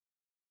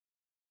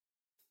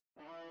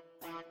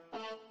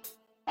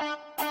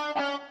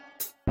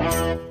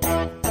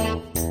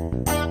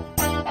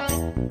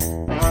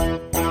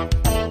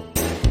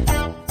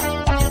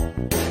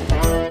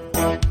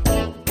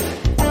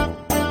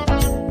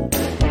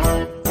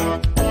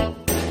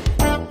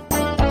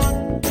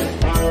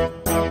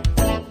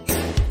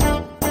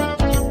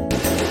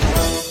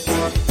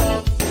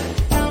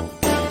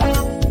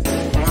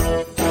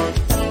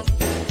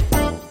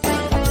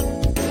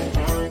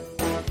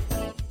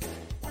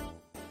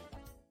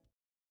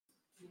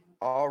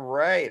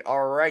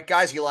All right,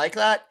 guys, you like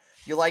that?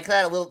 You like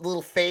that? A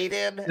little fade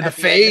in The at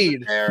fade. The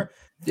end there?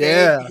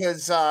 Yeah. Fade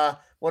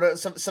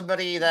because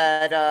somebody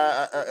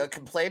that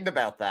complained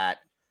about that.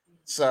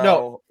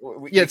 No.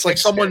 It's like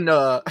someone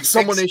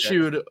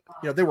issued,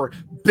 they were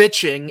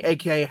bitching,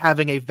 aka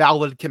having a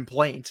valid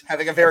complaint.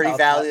 Having a very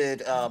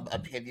valid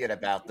opinion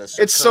about this.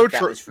 So it's Kirk, so true.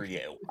 That was for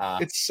you.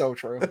 It's so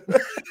true.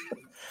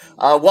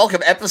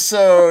 Welcome,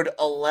 episode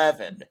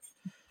 11.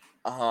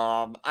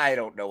 I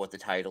don't know what the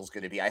title's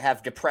going to be. I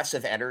have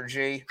depressive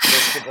energy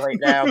listed right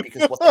now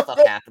because what the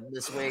fuck happened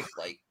this week?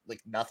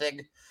 Like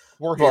nothing.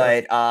 We're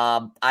here. But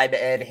I'm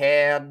Ed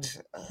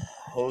Hand,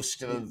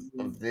 host of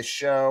this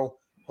show,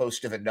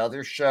 host of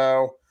another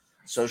show,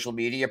 social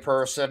media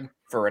person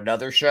for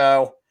another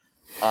show,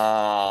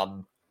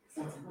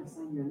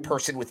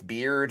 person with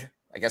beard.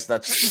 I guess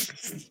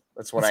that's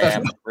what I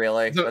am,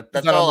 really.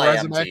 That's all I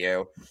am to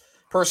you.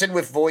 Person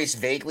with voice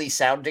vaguely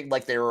sounding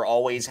like they were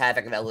always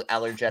having an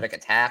allergic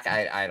attack.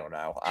 I don't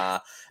know.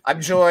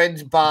 I'm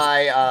joined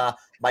by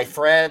my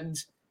friend,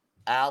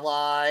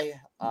 ally,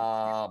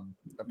 a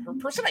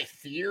person I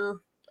fear,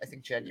 I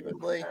think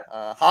genuinely.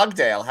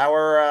 Hogdale, how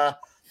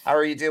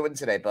are you doing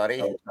today,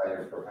 buddy?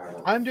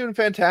 I'm doing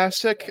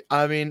fantastic.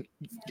 I mean,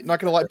 not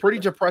gonna lie, pretty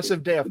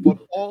depressive day of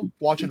football,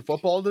 watching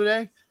football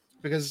today,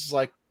 because it's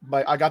like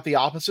I got the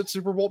opposite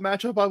Super Bowl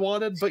matchup I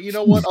wanted. But you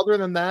know what? Other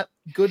than that,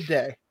 good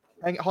day.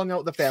 Hung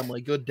out with the family.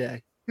 Good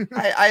day.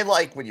 I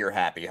like when you're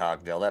happy,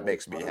 Hogdale. That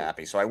makes me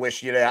happy. So I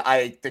wish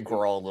I think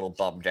we're all a little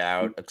bummed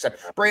out.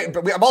 Except Brady,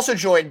 but I'm also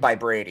joined by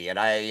Brady, and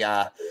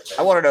I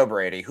want to know,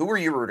 Brady, who were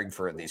you rooting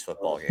for in these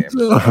football games?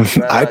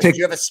 Did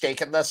you have a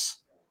stake in this?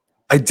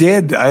 I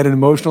did. I had an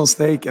emotional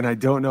stake, and I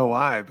don't know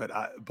why, but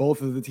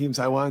both of the teams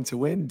I wanted to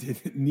win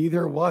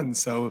neither won.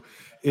 So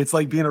it's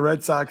like being a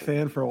Red Sox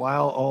fan for a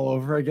while all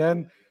over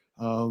again.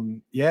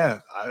 It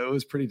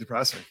was pretty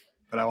depressing,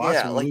 but I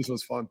watched them lose. It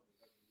was fun.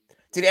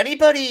 Did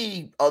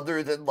anybody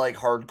other than like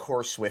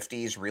hardcore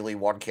Swifties really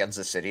want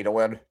Kansas City to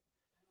win?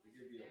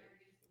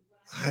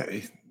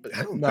 I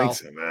don't think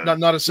so, man.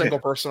 Not a single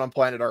person on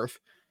planet Earth.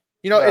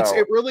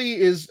 It really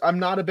is. I'm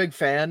not a big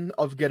fan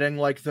of getting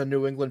like the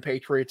New England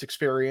Patriots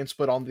experience,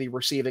 but on the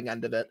receiving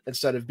end of it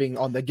instead of being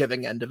on the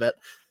giving end of it.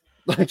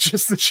 Like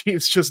just the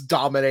Chiefs just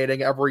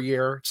dominating every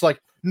year. It's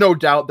like no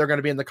doubt they're going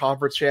to be in the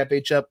conference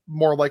championship.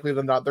 More likely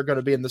than not, they're going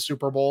to be in the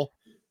Super Bowl.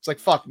 It's like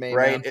fuck me,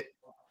 right? Man.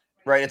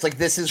 Right, it's like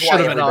this is why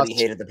everybody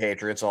hated the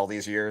Patriots all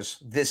these years.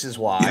 This is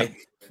why.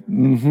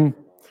 Mm-hmm.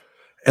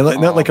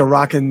 And not like a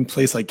rocking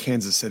place like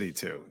Kansas City,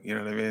 too. You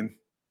know what I mean?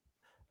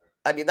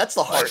 I mean, that's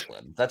the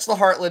heartland. That's the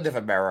heartland of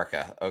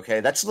America, okay?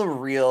 That's the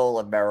real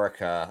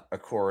America,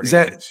 according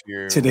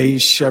to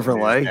today's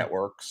Chevrolet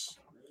networks.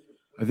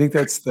 I think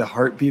that's the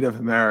heartbeat of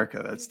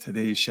America. That's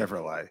today's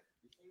Chevrolet.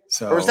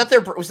 So, or was that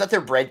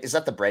their bread? Is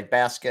that the bread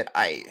basket?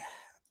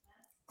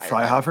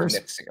 Freihoffers?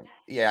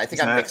 I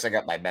think I'm mixing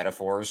up my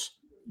metaphors.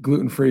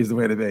 Gluten-free is the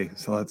way to be.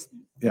 So let's,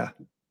 yeah,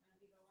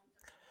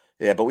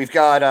 but we've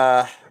got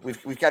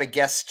a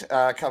guest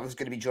who's going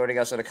to be joining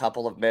us in a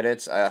couple of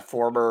minutes. A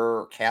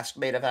former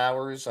castmate of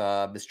ours,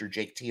 Mr.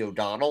 Jake T.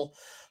 O'Donnell.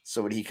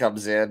 So when he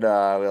comes in,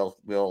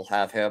 we'll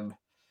have him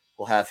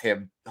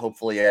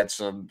hopefully add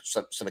some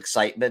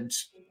excitement,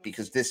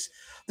 because this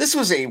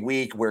was a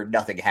week where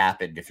nothing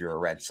happened. If you're a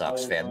Red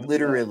Sox fan,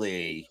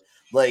 literally.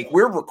 Like,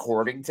 we're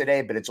recording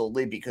today, but it's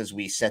only because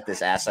we set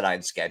this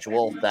asinine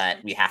schedule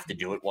that we have to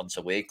do it once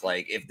a week.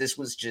 Like, if this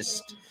was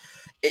just,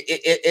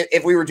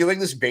 if we were doing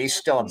this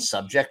based on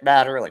subject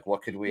matter, like,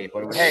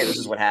 hey, this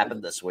is what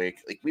happened this week.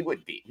 Like, we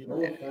would be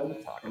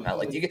talking about.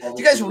 Like, do you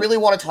guys really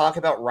want to talk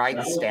about Ryne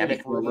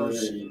Stanek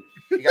rumors? You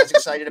guys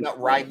excited about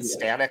Ryne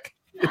Stanek?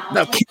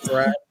 No,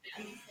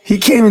 he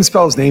can't even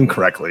spell his name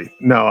correctly.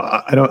 No,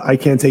 I don't. I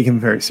can't take him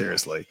very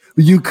seriously.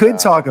 You could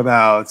talk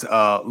about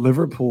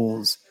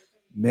Liverpool's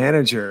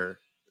manager,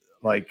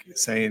 like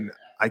saying,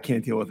 I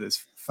can't deal with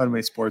this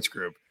Funway Sports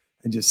Group,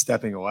 and just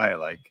stepping away.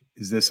 Like,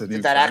 is this a new?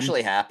 Did that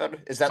actually happen?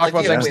 Is that like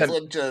the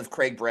equivalent of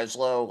Craig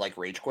Breslow, like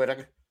rage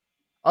quitting?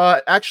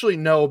 Actually,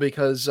 no,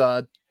 because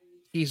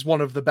he's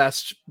one of the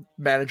best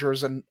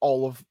managers in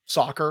all of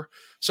soccer.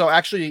 So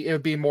actually, it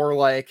would be more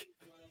like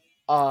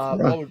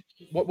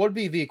what would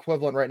be the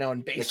equivalent right now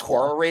in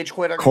baseball? Cora rage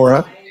quitting.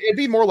 Cora. It'd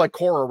be more like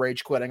Cora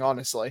rage quitting,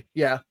 honestly.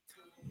 Yeah.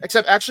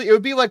 Except actually, it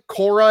would be like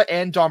Cora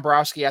and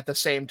Dombrowski at the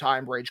same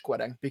time rage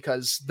quitting,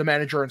 because the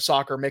manager in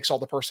soccer makes all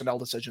the personnel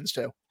decisions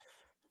too.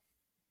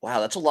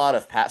 Wow, that's a lot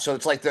of So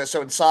it's like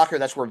so in soccer,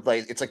 that's where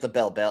it's like the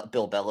Bill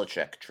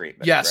Belichick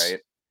treatment, yes, right?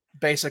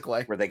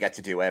 Basically, where they get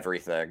to do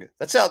everything.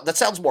 That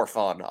sounds more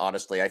fun,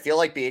 honestly. I feel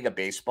like being a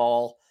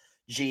baseball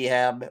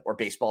GM or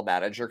baseball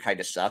manager kind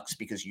of sucks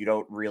because you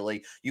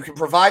can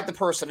provide the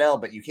personnel,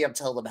 but you can't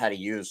tell them how to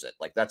use it.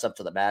 Like that's up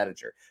to the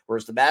manager.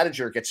 Whereas the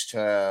manager gets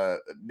to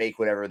make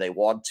whatever they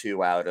want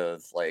to out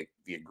of like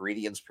the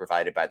ingredients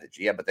provided by the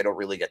GM, but they don't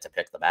really get to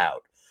pick them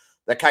out.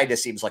 That kind of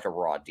seems like a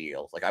raw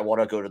deal. Like I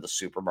want to go to the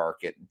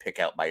supermarket and pick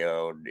out my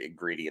own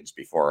ingredients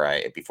before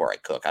I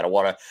cook. I don't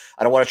want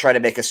to try to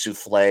make a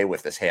souffle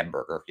with this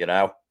hamburger, you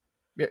know?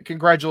 Yeah,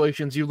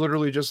 congratulations. You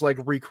literally just like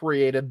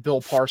recreated Bill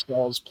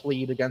Parcells'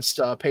 plead against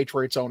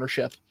Patriots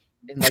ownership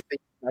in like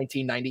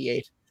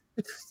 1998.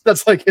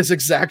 That's like his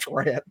exact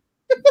rant.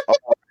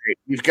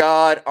 We've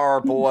got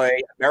our boy,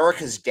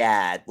 America's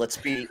dad. Let's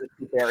be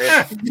fair.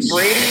 If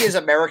Brady is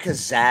America's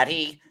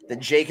zaddy, then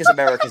Jake is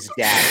America's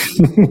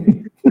daddy.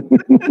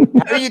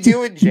 How are you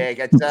doing, Jake?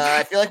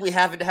 I feel like we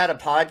haven't had a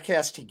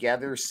podcast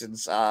together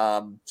since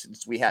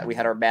we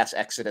had our mass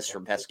exodus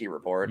from Pesky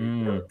Report.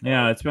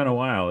 Yeah, it's been a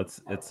while. It's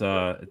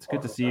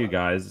good to see you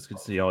guys. It's good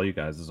to see all you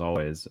guys as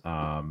always.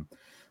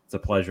 It's a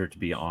pleasure to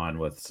be on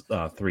with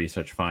three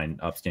such fine,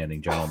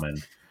 upstanding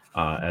gentlemen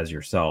as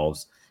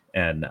yourselves.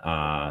 And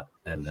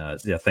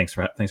yeah, thanks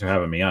for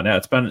having me on. Yeah,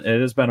 it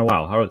has been a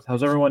while.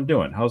 How's everyone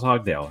doing? How's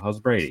Hogdale? How's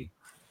Brady?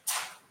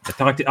 I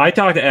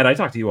talk to Ed. I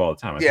talk to you all the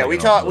time. We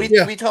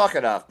talk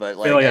enough, but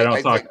like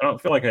I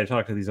don't feel like I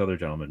talk to these other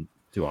gentlemen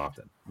too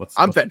often.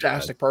 I'm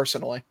fantastic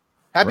personally.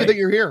 Happy that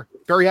you're here.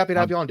 Very happy to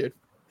have you on, dude.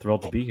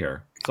 Thrilled to be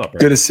here. What's up,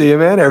 Brady? Good to see you,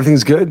 man.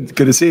 Everything's good.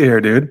 Good to see you here,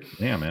 dude.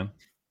 Yeah, man.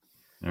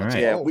 All right.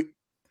 Yeah,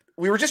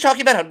 we were just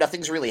talking about how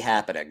nothing's really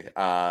happening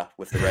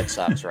with the Red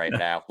Sox right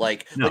now.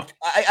 Like, No. like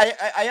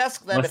I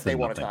asked them if they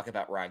want to nothing. talk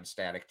about Ryne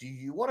Stanek. Do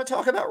you want to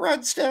talk about Ryne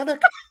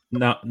Stanek?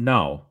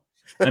 No.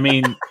 I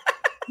mean,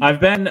 I've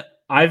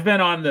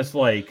been on this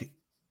like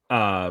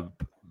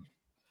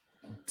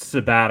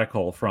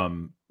sabbatical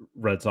from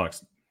Red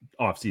Sox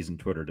off-season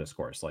Twitter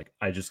discourse. Like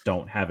I just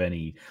don't have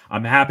any.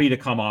 I'm happy to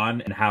come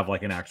on and have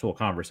like an actual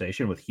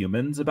conversation with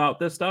humans about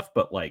this stuff,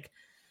 but like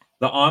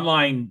the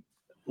online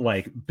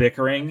like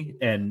bickering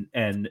and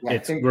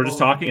we're just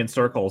talking in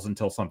circles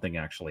until something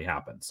actually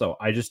happens. So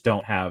I just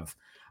don't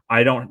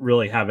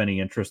really have any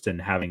interest in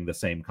having the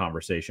same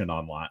conversation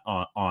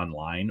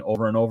online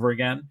over and over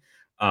again.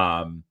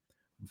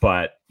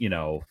 But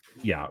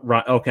yeah,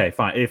 right. Okay,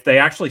 fine. If they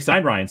actually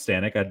sign Ryne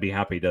Stanek, I'd be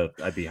happy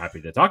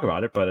to talk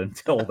about it. But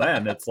until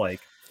then, it's like,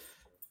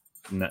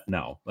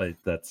 no, like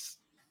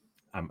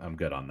I'm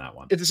good on that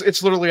one.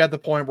 It's literally at the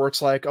point where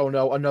it's like, oh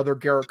no, another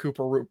Garrett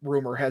Cooper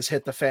rumor has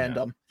hit the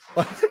fandom.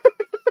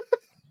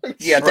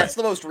 Yeah, that's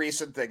the most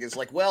recent thing. Is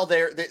like, well,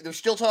 they're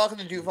still talking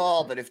to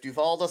Duvall, but if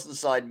Duvall doesn't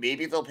sign,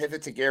 maybe they'll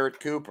pivot to Garrett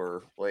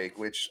Cooper. Like,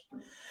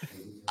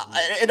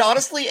 and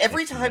honestly,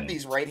 every time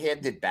these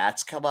right-handed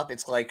bats come up,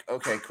 it's like,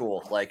 okay,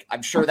 cool. Like,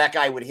 I'm sure that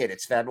guy would hit.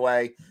 It's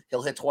Fenway.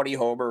 He'll hit 20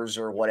 homers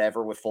or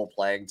whatever with full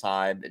playing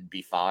time and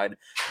be fine.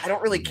 I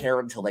don't really care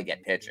until they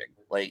get pitching.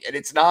 Like, and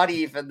it's not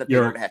even that they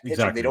don't have pitching.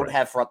 Exactly they don't right.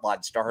 have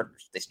frontline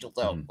starters. They still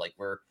don't. Like,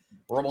 we're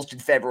almost in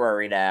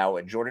February now,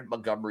 and Jordan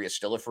Montgomery is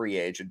still a free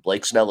agent.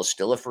 Blake Snell is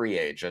still a free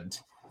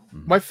agent.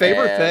 My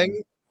favorite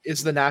thing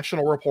is the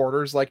national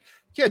reporters like,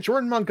 yeah,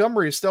 Jordan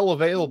Montgomery is still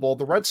available.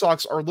 The Red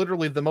Sox are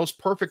literally the most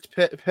perfect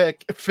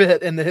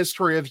fit in the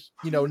history of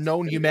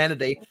known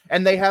humanity,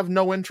 and they have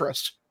no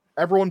interest.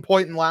 Everyone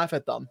point and laugh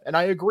at them, and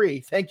I agree.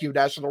 Thank you,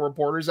 national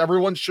reporters.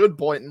 Everyone should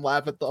point and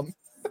laugh at them.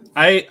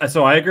 I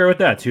agree with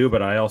that too,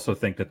 but I also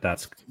think that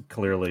that's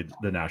clearly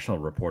the national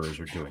reporters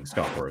are doing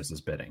Scott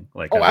Boras' bidding.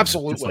 Like,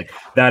 absolutely.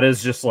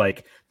 It's a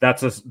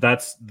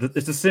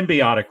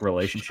symbiotic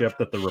relationship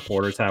that the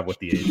reporters have with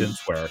the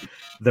agents, where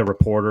the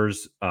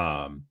reporters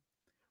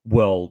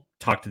will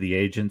talk to the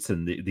agents,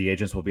 and the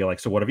agents will be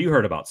like, "So what have you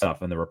heard about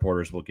stuff?" And the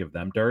reporters will give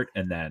them dirt,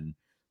 and then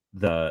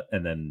the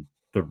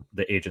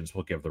agents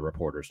will give the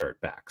reporters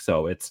dirt back.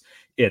 So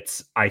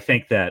I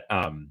think that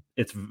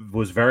it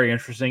was very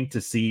interesting to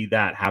see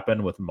that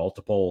happen with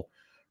multiple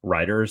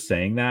writers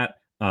saying that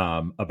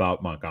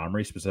about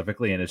Montgomery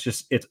specifically. And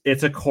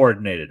it's a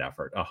coordinated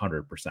effort,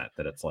 100%,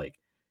 that it's like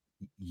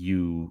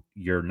you're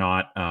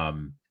not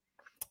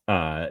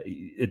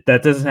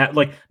that doesn't have,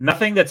 like,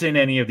 nothing that's in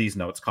any of these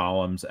notes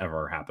columns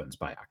ever happens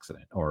by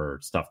accident, or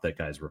stuff that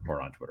guys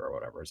report on Twitter or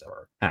whatever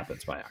ever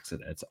happens by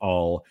accident. It's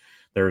all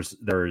there's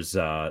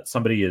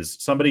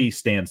somebody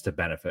stands to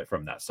benefit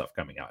from that stuff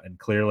coming out. And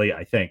clearly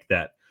I think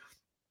that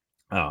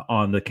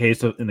in the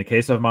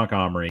case of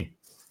Montgomery,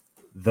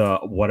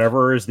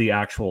 whatever is the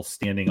actual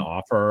standing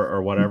offer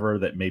or whatever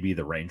that maybe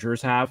the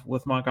Rangers have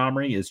with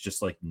Montgomery is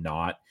just like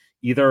not,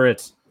 either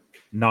it's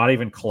not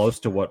even close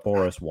to what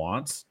Boras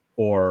wants,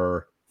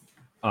 or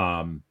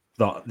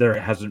there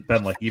hasn't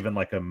been like even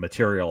like a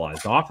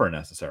materialized offer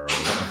necessarily.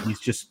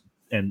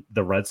 And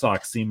the Red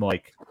Sox seem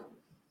like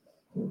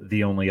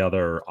the only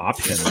other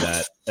option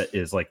that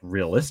is like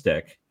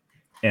realistic,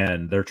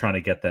 and they're trying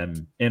to get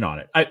them in on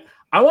it.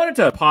 I wanted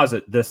to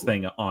posit this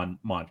thing on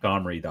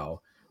Montgomery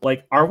though.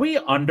 Like, are we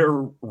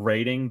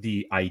underrating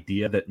the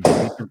idea that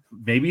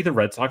maybe the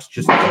Red Sox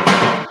just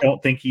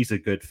don't think he's a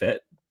good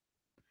fit?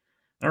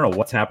 I don't know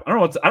what's happening. I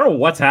don't know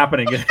what's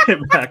happening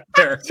back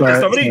there. Sorry, is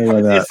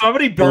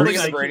somebody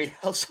building Brady?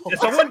 Is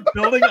someone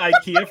building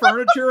IKEA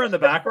furniture in the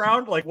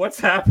background? Like, what's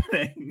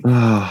happening?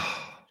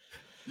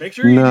 Make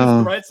sure you use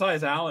the right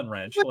size Allen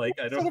wrench. Like,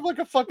 I don't. Sort of like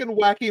a fucking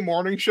wacky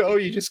morning show.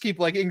 You just keep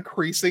like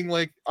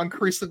increasingly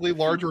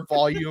larger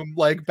volume,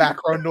 like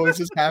background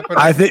noises happening.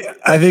 I think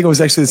it was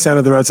actually the sound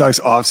of the Red Sox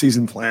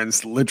off-season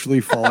plans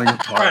literally falling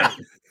apart.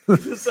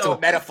 So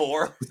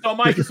metaphor. So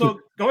Mike,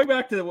 going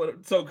back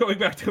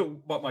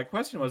to what my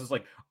question was, is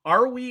like,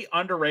 are we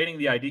underrating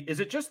the idea? Is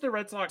it just the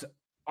Red Sox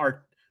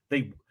are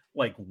they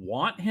like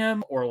want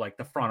him, or like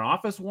the front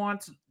office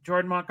wants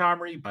Jordan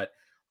Montgomery, but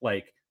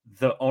like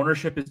the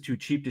ownership is too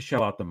cheap to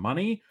shell out the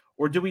money?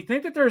 Or do we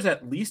think that there's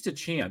at least a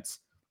chance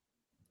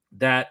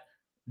that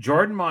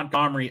Jordan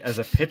Montgomery as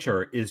a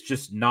pitcher is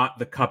just not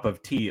the cup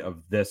of tea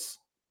of this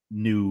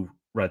new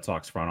Red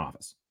Sox front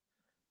office?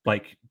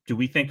 Like, do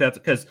we think that's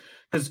because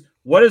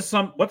what's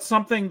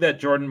something that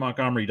Jordan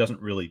Montgomery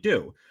doesn't really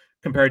do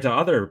compared to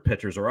other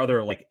pitchers or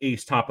other like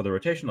ace top of the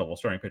rotation level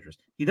starting pitchers?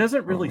 He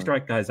doesn't really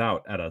strike guys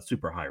out at a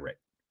super high rate.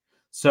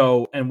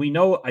 So, and we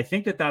know, I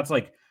think that that's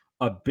like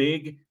a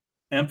big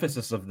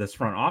emphasis of this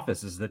front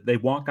office, is that they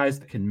want guys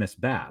that can miss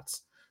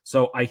bats.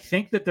 So I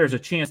think that there's a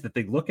chance that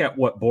they look at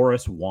what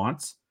Boras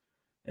wants.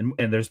 And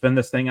there's been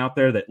this thing out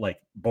there that like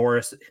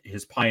Boras,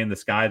 his pie in the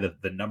sky,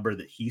 the number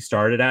that he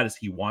started at is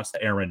he wants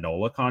the Aaron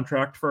Nola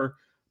contract for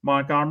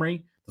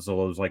Montgomery.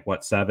 So it was like,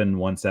 what,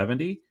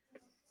 170?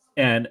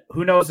 And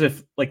who knows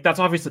if like, that's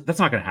obviously, that's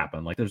not going to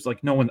happen. Like there's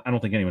like no one, I don't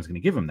think anyone's going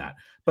to give him that.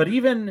 But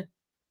even,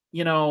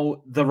 you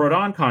know, the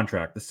Rodon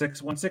contract, the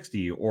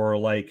 160, or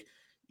like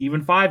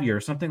even 5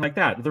 years, something like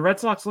that. The Red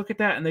Sox look at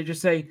that and they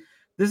just say,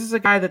 this is a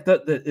guy that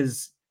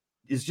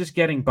is just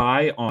getting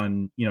by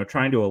on, you know,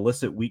 trying to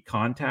elicit weak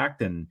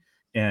contact and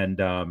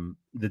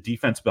the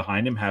defense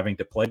behind him having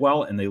to play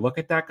well. And they look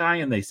at that guy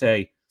and they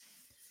say,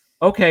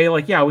 okay,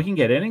 like, yeah, we can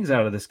get innings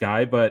out of this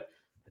guy, but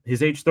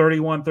his age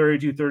 31,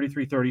 32,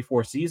 33,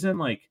 34 season,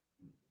 like,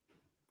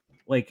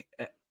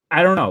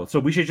 I don't know. So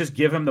we should just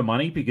give him the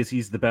money because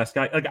he's the best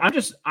guy. Like,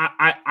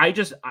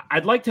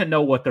 I'd like to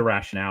know what the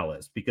rationale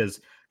is,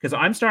 because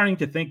I'm starting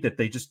to think that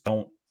they just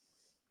don't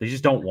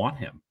want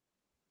him.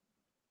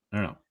 I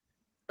don't know.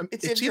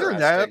 It's either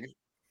that,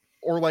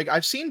 or like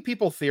I've seen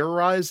people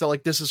theorize that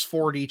like this is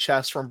 4D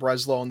chess from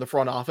Breslow in the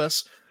front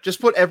office.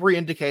 Just put every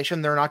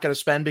indication they're not going to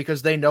spend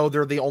because they know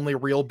they're the only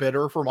real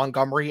bidder for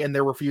Montgomery and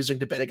they're refusing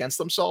to bid against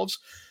themselves.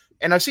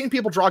 And I've seen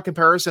people draw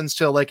comparisons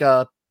to like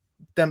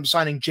them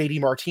signing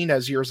JD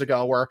Martinez years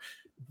ago, where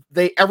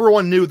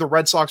everyone knew the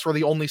Red Sox were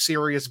the only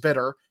serious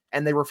bidder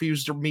and they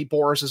refused to meet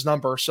Boras's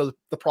number. So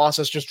the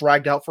process just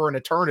dragged out for an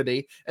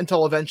eternity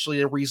until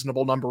eventually a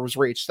reasonable number was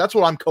reached. That's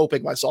what I'm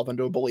coping myself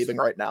into believing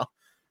right now.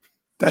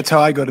 That's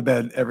how I go to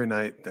bed every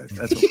night. That's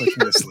what puts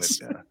me to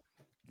sleep. Yeah.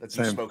 That's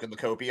you smoking the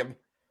copium.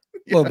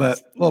 A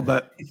little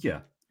bit. Yeah.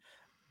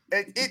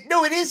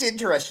 It is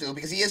interesting though,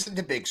 because he isn't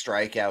a big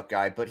strikeout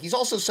guy, but he's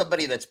also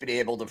somebody that's been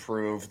able to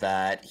prove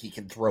that he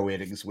can throw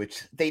innings,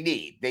 which they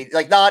need. They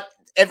like not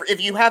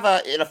if you have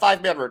in a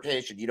 5-man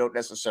rotation, you don't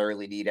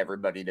necessarily need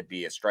everybody to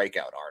be a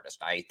strikeout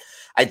artist. I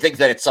think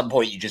that at some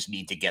point you just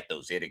need to get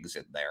those innings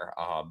in there.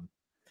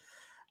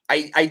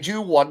 I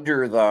do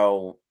wonder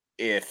though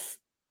if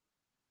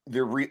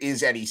there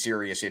is any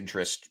serious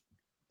interest.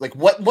 Like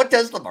what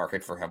does the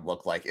market for him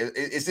look like?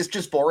 Is this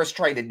just Boras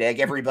trying to nag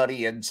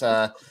everybody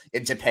into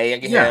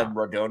paying him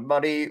Rodon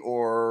money,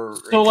 or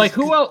so like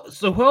who else?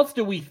 So who else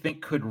do we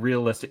think could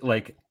realistic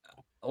like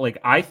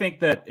I think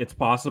that it's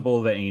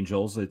possible the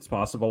Angels. It's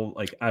possible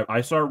like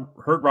I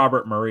heard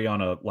Robert Murray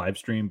on a live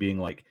stream being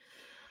like,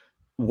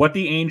 what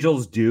the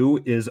Angels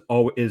do is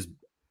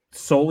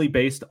solely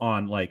based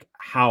on like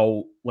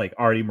how like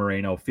Artie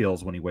Moreno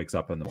feels when he wakes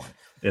up in the morning.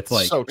 It's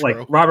like so like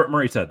Robert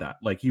Murray said that.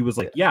 Like he was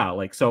like, yeah,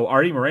 like so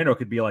Artie Moreno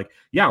could be like,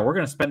 yeah, we're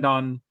gonna spend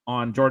on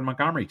Jordan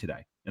Montgomery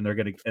today, and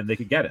they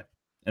could get it.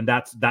 And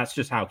that's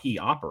just how he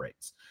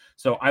operates.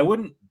 So I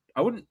wouldn't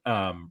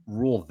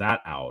rule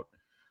that out.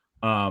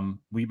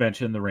 We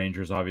mentioned the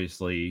Rangers,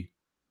 obviously.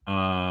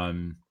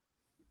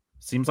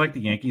 Seems like the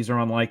Yankees are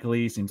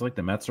unlikely. Seems like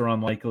the Mets are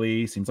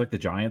unlikely. Seems like the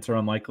Giants are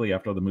unlikely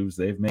after the moves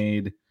they've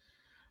made.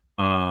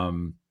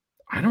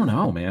 I don't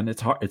know, man.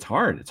 It's hard.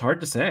 It's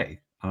hard to say.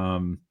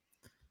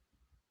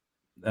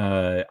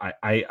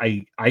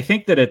 I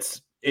think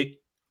that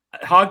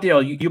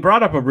Hogdale, you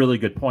brought up a really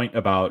good point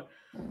about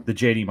the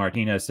JD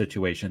Martinez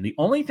situation. The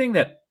only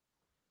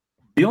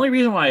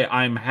reason why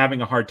I'm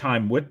having a hard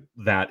time with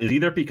that is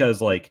either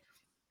because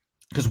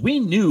we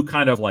knew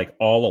kind of like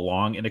all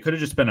along, and it could have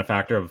just been a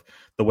factor of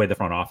the way the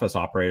front office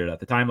operated at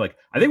the time. Like,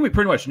 I think we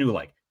pretty much knew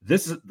like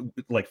this is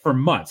like for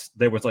months,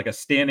 there was like a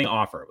standing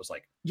offer. It was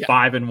like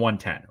 5 and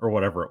 110 or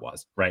whatever it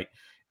was. Right.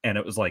 And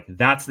it was like,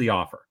 that's the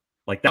offer.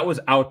 Like that was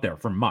out there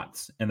for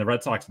months, and the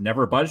Red Sox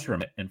never budged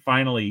from it. And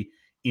finally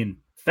in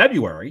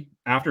February,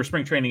 after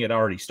spring training had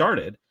already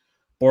started,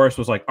 Boras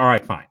was like, all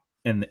right, fine.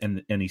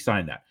 And he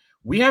signed that.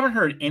 We haven't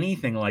heard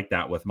anything like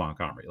that with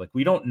Montgomery. Like,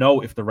 we don't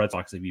know if the Red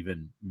Sox have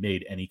even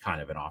made any kind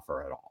of an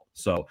offer at all.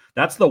 So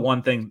that's the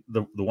one thing.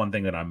 The one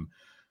thing that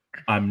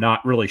I'm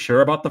not really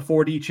sure about the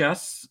 4D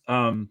chess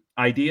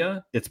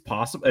idea. It's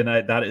possible, and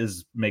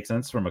that makes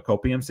sense from a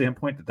copium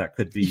standpoint that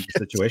could be the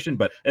situation,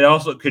 but it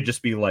also could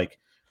just be like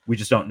we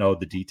just don't know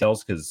the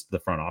details because the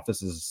front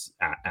office is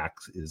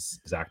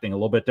acting a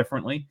little bit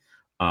differently.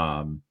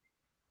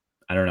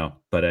 I don't know,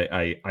 but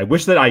I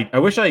wish that I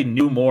wish I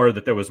knew more,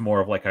 that there was more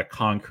of like a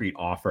concrete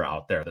offer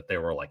out there that they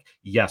were like,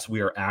 yes,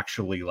 we are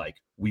actually like,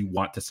 we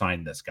want to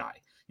sign this guy.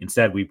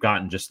 Instead, we've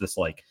gotten just this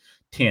like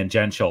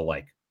tangential,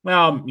 like,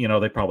 well,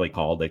 they probably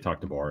called, they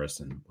talked to Boras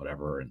and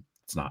whatever, and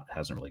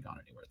hasn't really gone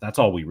anywhere. That's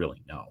all we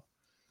really know.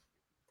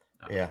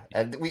 Yeah.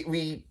 And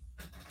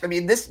I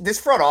mean, this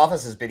front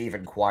office has been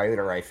even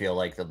quieter, I feel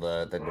like, than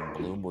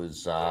Bloom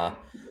was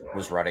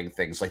running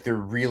things. Like they're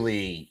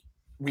really,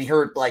 we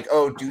heard like,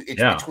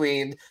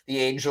 between the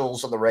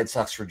Angels and the Red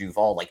Sox for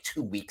Duvall like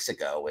 2 weeks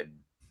ago, and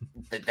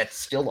that's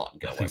still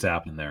ongoing. Things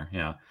happen there.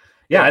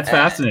 Yeah, it's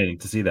fascinating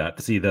to see that.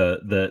 To see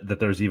that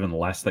there's even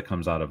less that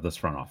comes out of this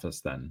front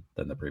office than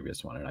the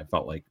previous one, and I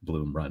felt like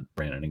Bloom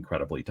ran an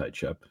incredibly tight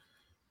ship.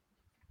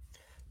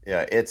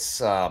 Yeah,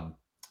 it's led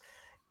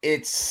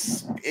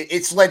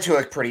to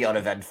a pretty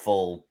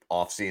uneventful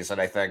offseason,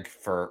 I think,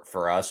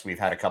 for us. We've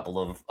had a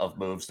couple of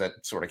moves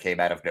that sort of came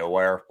out of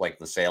nowhere, like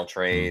the Sale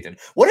trade. And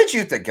what did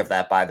you think of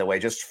that, by the way,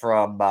 just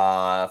from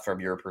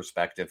your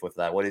perspective with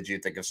that? What did you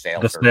think of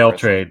Sale? The Sale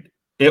trade.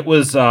 It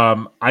was,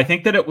 I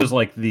think that it was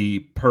like the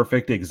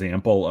perfect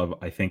example of,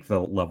 I think,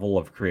 the level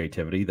of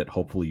creativity that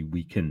hopefully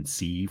we can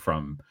see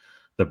from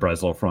the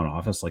Breslow front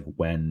office, like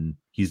when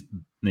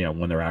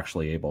when they're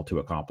actually able to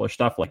accomplish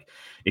stuff. Like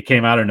it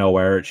came out of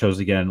nowhere. It shows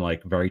again,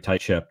 like very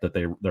tight ship that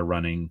they're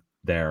running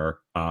there.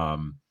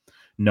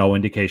 No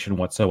indication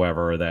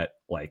whatsoever that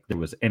like there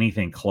was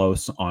anything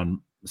close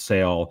on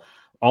Sale.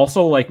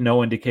 Also, like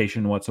no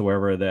indication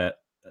whatsoever that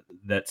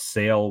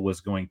Sale was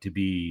going to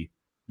be,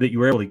 that you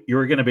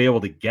were going to be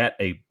able to get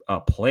a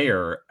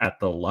player at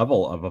the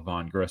level of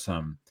Vaughn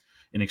Grissom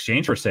in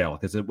exchange for Sale,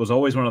 because it was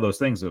always one of those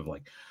things of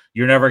like,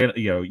 you're never going to,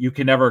 you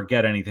can never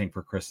get anything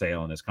for Chris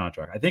Sale in his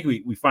contract. I think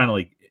we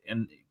finally,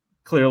 and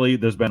clearly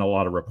there's been a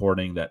lot of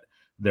reporting that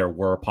there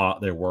were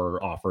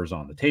offers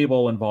on the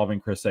table involving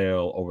Chris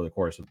Sale over the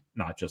course of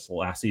not just the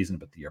last season,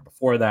 but the year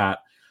before that.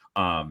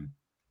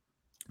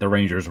 The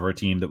Rangers were a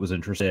team that was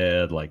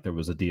interested, like there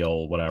was a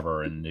deal,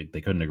 whatever, and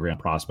they couldn't agree on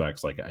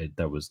prospects. Like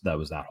that was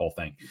that whole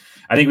thing.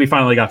 I think we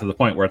finally got to the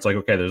point where it's like,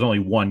 okay, there's only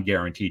one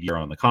guaranteed year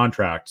on the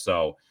contract,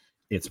 so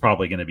it's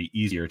probably going to be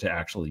easier to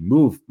actually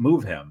move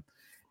him.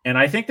 And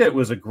I think that it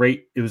was a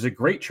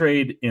great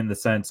trade in the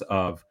sense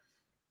of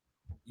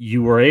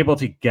you were able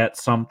to get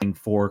something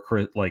for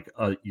like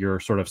your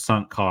sort of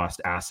sunk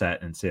cost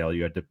asset in Sale.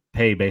 You had to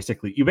pay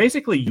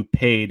you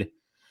paid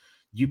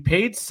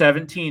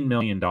 $17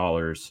 million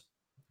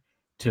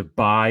to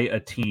buy a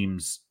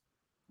team's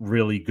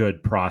really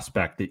good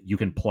prospect that you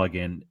can plug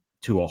in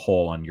to a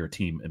hole on your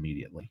team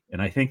immediately.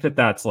 And I think that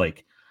that's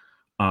like,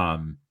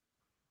 and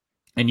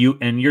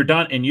you're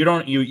done, and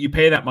you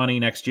pay that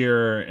money next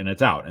year and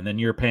it's out. And then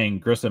you're paying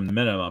Grissom the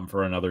minimum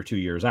for another 2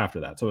 years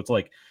after that. So it's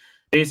like,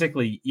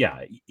 basically,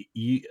 yeah,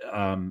 it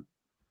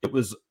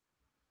was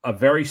a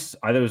very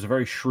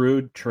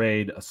shrewd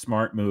trade, a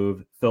smart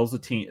move, fills a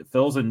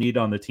need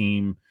on the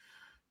team.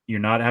 You're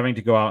not having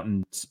to go out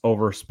and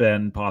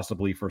overspend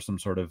possibly for some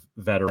sort of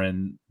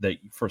veteran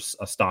for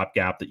a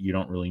stopgap that you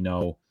don't really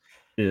know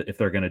if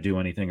they're going to do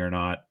anything or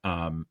not.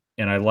 And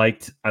I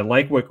like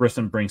what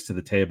Grissom brings to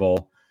the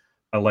table.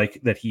 I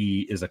like that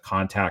he is a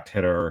contact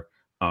hitter.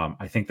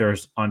 I think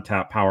there's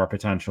untapped power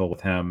potential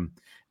with him.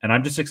 And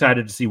I'm just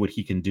excited to see what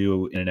he can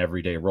do in an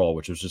everyday role,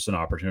 which was just an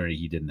opportunity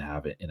he didn't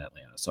have in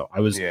Atlanta. So I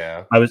was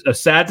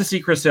sad to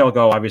see Chris Sale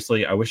go.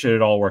 Obviously, I wish it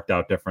had all worked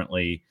out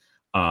differently.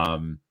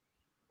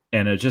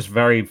 And it's just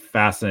very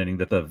fascinating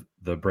that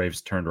the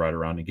Braves turned right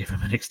around and gave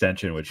him an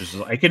extension, which is,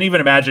 I can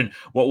even imagine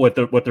what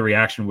the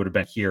reaction would have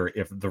been here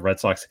if the Red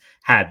Sox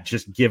had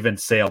just given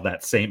Sale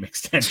that same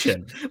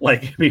extension.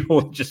 Like people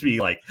would just be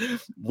like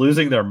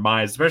losing their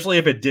minds, especially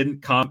if it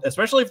didn't come,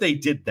 especially if they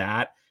did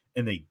that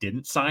and they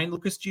didn't sign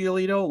Lucas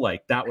Giolito.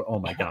 Like that would, oh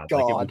my God.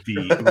 Like it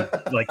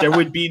would like there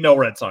would be no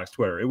Red Sox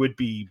Twitter. It would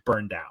be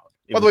burned down.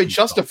 By the way,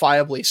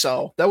 justifiably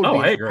so. That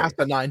would be a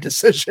half-9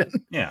 decision.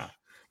 Yeah.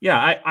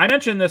 Yeah, I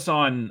mentioned this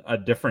on a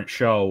different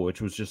show,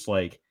 which was just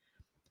like,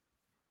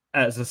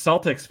 as a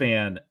Celtics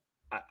fan,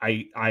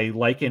 I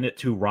liken it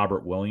to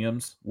Robert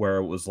Williams, where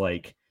it was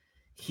like,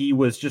 he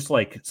was just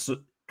like, so,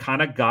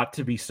 kind of got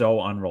to be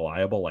so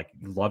unreliable. Like,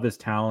 you love his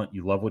talent,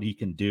 you love what he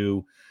can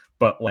do,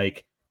 but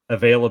like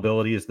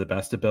availability is the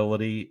best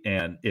ability.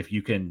 And if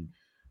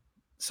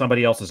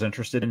somebody else is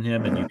interested in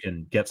him and you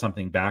can get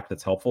something back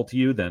that's helpful to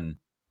you, then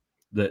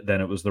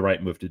it was the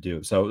right move to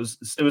do. So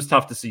it was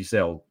tough to see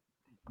Sale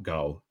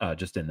go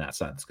just in that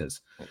sense, because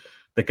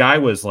the guy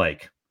was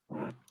like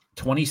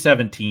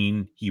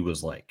 2017, he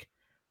was like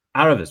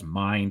out of his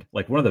mind,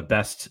 like one of the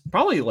best,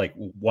 probably like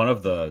one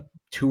of the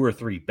 2 or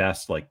 3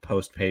 best like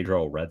post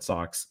Pedro Red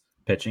Sox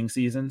pitching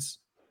seasons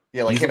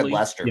Yeah, like easily, him and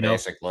Lester, you know?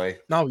 basically.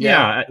 No,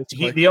 yeah.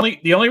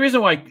 The only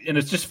reason why, and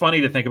it's just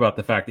funny to think about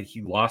the fact that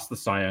he lost the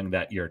Cy Young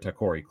that year to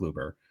Corey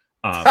Kluber.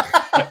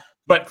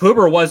 But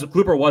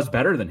Kluber was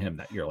better than him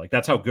that year. Like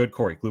that's how good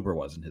Corey Kluber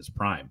was in his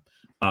prime.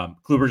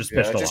 Kluber just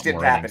pitched a lot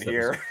more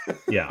innings.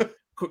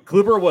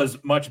 Kluber was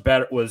much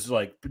better. Was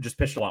like just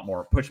pitched a lot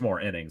more, pushed more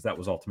innings. That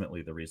was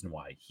ultimately the reason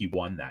why he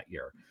won that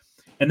year.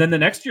 And then the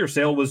next year,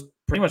 Sale was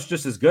pretty much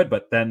just as good.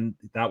 But then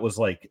that was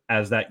like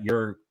as that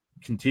year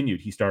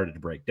continued, he started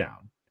to break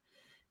down,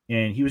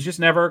 and he was just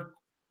never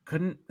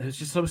couldn't. It was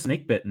just so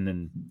snake bitten,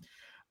 and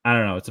I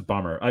don't know. It's a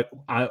bummer.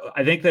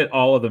 I think that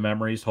all of the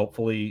memories,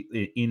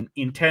 hopefully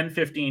in 10,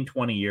 15,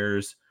 20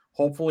 years,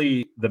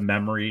 hopefully the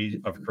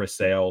memory of Chris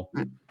Sale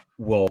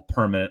will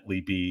permanently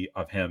be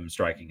of him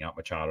striking out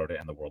Machado to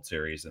end the World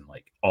Series, and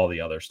like all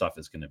the other stuff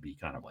is going to be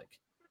kind of like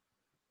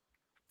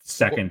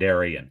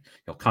secondary, and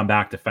he'll come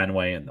back to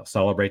Fenway and they'll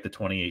celebrate the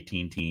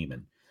 2018 team,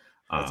 and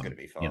that's going to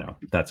be fun. You know,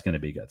 that's going to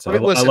be good. So I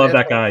love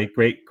that guy.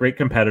 Great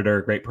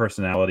competitor, great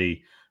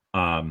personality.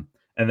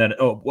 And then,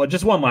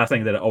 just one last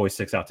thing that always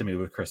sticks out to me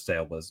with Chris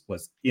Sale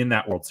was in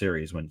that World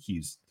Series when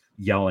he's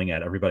yelling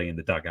at everybody in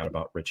the dugout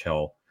about Rich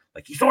Hill.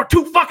 Like, he's throwing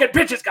 2 fucking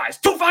pitches, guys.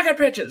 2 fucking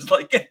pitches.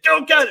 Like,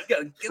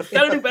 gotta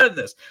do better than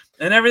this.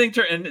 And everything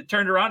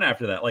turned around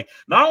after that. Like,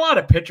 not a lot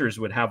of pitchers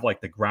would have,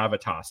 like, the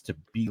gravitas to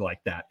be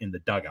like that in the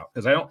dugout.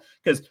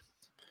 Because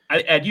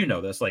Ed, you know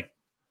this, like,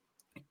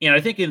 and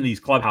I think in these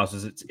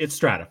clubhouses, it's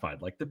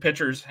stratified. Like the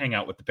pitchers hang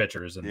out with the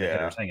pitchers, and the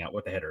hitters hang out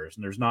with the hitters.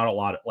 And there's not a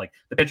lot of like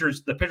the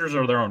pitchers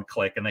are their own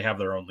clique, and they have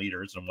their own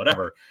leaders and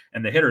whatever.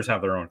 And the hitters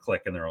have their own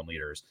clique and their own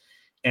leaders.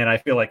 And I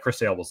feel like Chris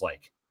Sale was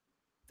like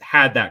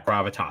had that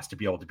gravitas to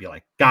be able to be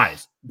like,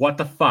 guys, what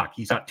the fuck?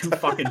 He's got 2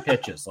 fucking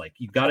pitches. Like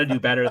you got to do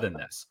better than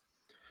this.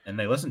 And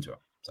they listened to him.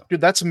 So.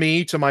 Dude, that's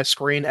me to my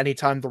screen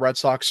anytime the Red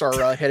Sox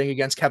are hitting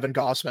against Kevin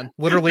Gossman.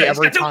 Literally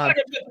every time.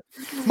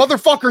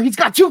 Motherfucker, he's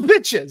got 2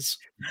 pitches.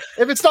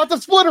 If it's not the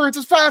splitter, it's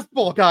his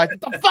fastball, guys.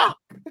 What the fuck?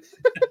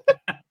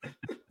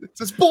 It's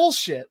this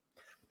bullshit.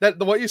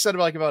 What you said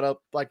about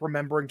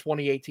remembering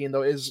 2018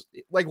 though is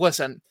like,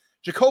 listen,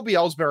 Jacoby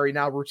Ellsbury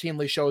now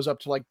routinely shows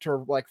up to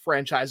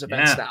franchise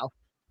events now,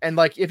 and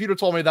like if you'd have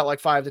told me that like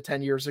 5 to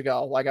 10 years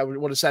ago, like I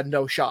would have said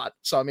no shot.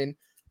 So I mean.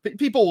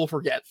 People will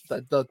forget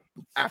the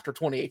after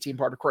 2018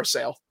 part of Chris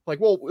Sale. Like,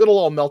 well, it'll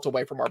all melt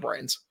away from our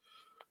brains.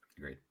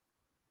 Agreed.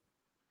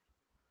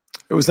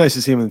 It was nice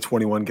to see him in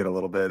 21 get a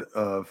little bit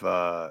of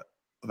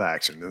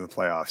action in the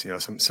playoffs. You know,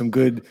 some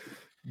good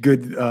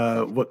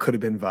what could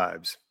have been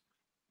vibes.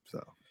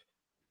 So,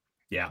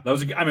 yeah, that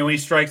was. I mean, when he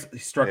struck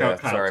out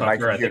Kyle Tucker, my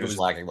computer's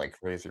lagging like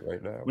crazy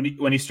right now.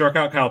 When he struck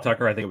out Kyle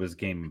Tucker, I think it was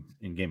game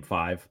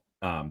 5.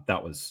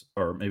 That was,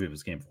 or maybe it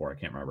was game 4. I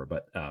can't remember,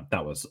 but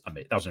that was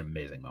amazing. That was an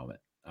amazing moment.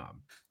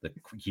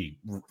 He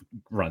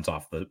runs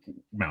off the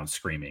mound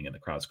screaming and the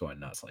crowd's going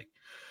nuts. Like,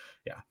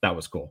 yeah, that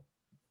was cool.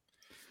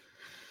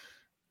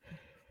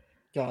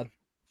 God,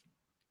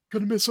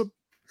 gonna miss him.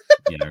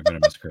 Yeah, I'm gonna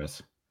miss Chris.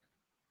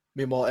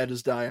 Meanwhile, Ed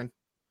is dying.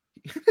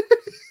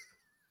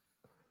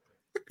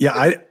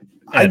 Yeah,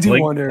 I do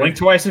wonder. Blink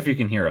twice if you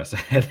can hear us.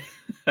 Yeah,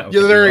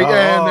 there we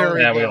go.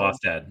 Yeah, we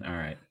lost Ed. All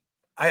right.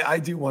 I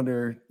do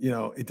wonder, you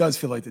know, it does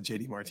feel like the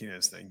JD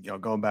Martinez thing, you know,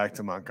 going back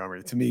to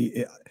Montgomery. To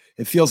me,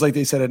 it feels like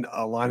they set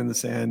a line in the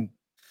sand.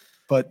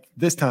 But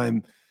this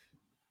time,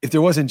 if there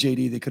wasn't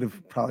JD, they could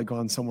have probably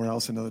gone somewhere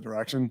else, another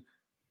direction.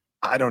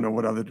 I don't know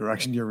what other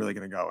direction you're really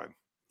going to go in.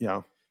 You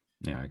know?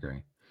 Yeah, I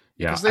agree.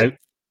 Yeah.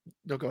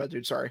 No, go ahead,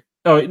 dude. Sorry.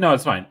 Oh, no,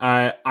 it's fine.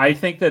 I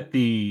think that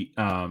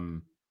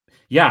because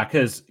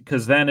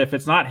then if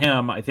it's not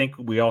him, I think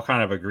we all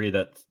kind of agree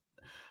that.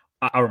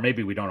 Or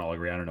maybe we don't all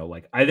agree. I don't know.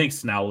 Like, I think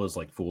Snell is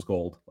like fool's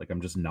gold. Like,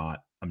 I'm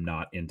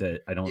not into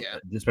it. I don't,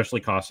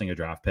 especially costing a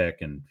draft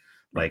pick. And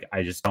like,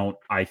 I don't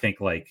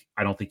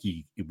think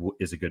he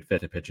is a good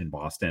fit to pitch in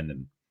Boston.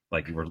 And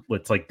like,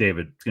 it's going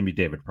to be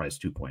David Price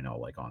 2.0.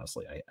 Like,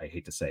 honestly, I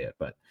hate to say it,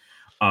 but,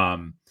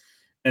 and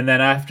then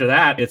after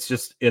that,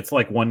 it's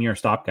like 1 year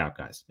stopgap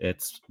guys.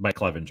 It's Mike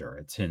Clevenger.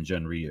 It's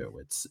Hyun-Jin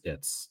Ryu.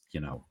 It's, you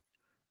know,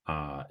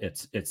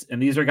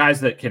 and these are guys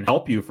that can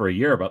help you for a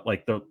year, but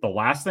like the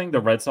last thing the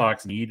Red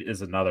Sox need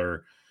is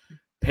another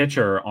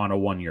pitcher on a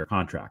 1 year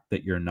contract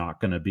that you're not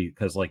going to be,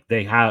 because like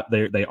they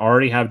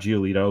already have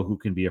Giolito who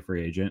can be a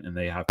free agent, and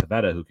they have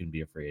Pivetta who can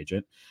be a free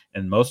agent,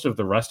 and most of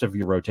the rest of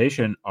your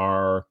rotation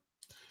are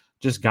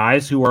just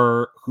guys who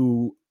are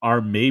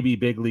maybe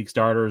big league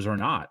starters or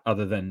not,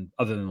 other than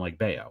like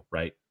Bayo,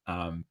 right?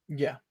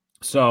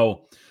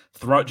 So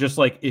just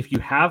like if you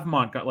have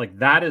Montgomery, like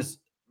that is.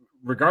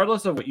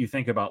 Regardless of what you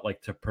think about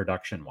like to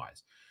production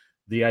wise,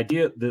 the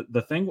idea,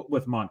 the thing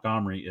with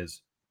Montgomery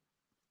is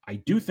I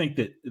do think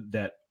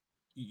that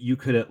you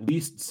could at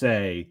least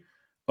say,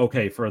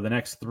 okay, for the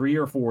next 3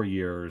 or 4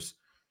 years,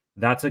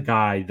 that's a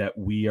guy that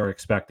we are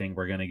expecting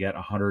we're going to get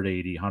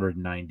 180,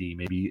 190,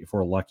 maybe if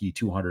we're lucky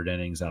 200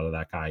 innings out of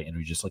that guy. And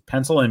we just like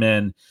pencil him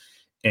in,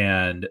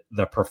 and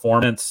the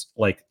performance,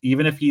 like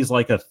even if he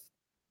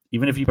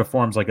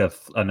performs like a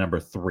number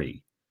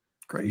 3,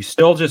 great. You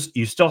still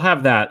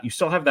have that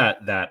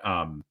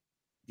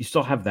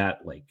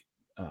like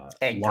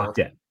locked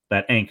in.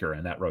 That anchor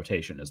and that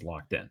rotation is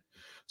locked in.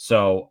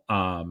 So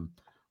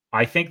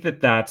I think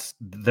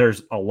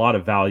there's a lot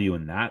of value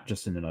in that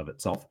just in and of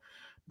itself.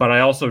 But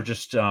I also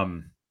just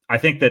I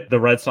think that the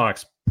Red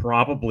Sox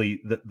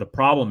probably the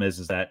problem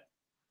is that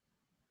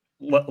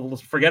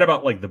let's forget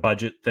about like the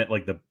budget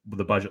like the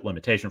budget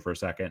limitation for a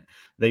second.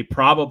 They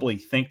probably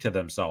think to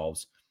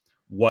themselves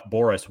what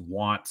Boras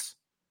wants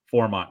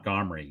for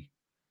Montgomery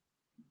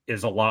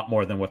is a lot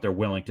more than what they're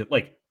willing to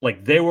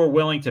like they were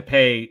willing to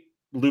pay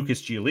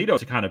Lucas Giolito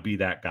to kind of be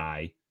that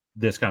guy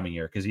this coming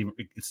year because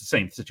it's the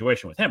same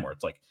situation with him where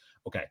it's like,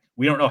 okay,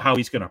 we don't know how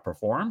he's going to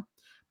perform,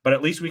 but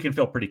at least we can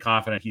feel pretty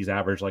confident he's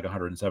averaged like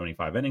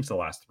 175 innings the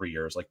last 3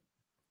 years. Like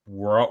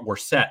we're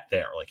set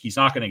there. Like he's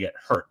not going to get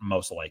hurt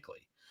most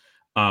likely.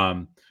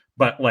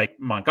 But like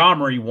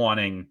Montgomery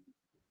wanting,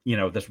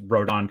 this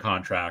Rodon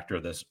contract or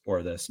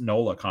this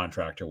Nola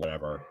contract or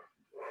whatever,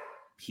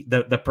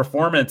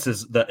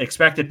 the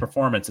expected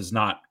performance is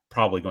not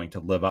probably going to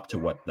live up to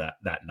what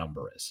that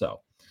number is.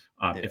 So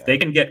if they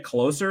can get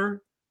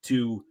closer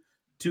to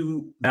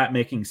that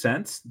making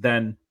sense,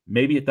 then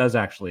maybe it does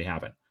actually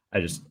happen.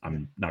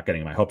 I'm not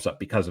getting my hopes up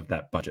because of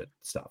that budget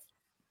stuff.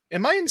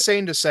 Am I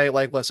insane to say,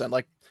 like, listen,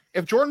 like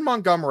if Jordan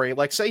Montgomery,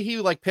 like say he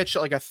like pitched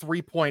at like a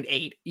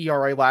 3.8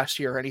 ERA last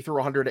year and he threw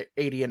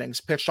 180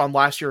 innings pitched on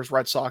last year's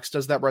Red Sox,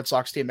 does that Red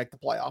Sox team make the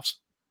playoffs?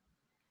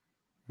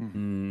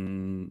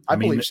 I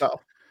believe so.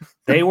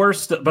 They were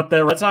but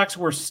the Red Sox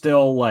were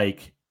still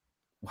like,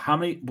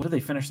 what did they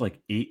finish, like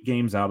 8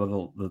 games out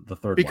of the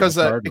third? Because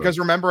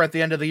remember at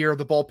the end of the year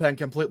the bullpen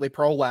completely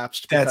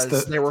prolapsed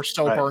because they were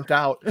so burnt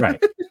out.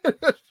 Right.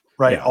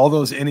 Right. Yeah. All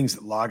those innings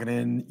logging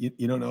in,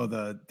 you don't know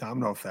the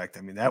domino effect.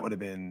 I mean, that would have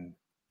been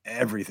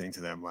everything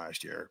to them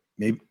last year.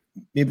 Maybe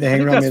they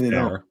hang around, maybe they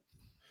don't.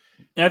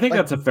 Yeah, I think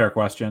that's a fair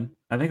question.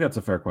 I think that's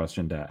a fair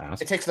question to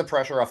ask. It takes the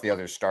pressure off the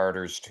other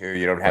starters too.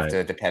 You don't have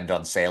to depend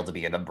on Sale to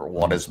be a number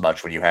one as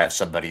much when you have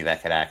somebody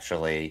that can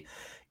actually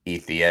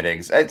eat the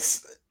innings.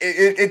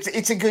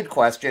 It's a good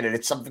question, and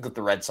it's something that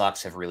the Red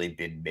Sox have really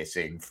been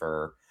missing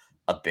for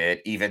a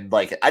bit. Even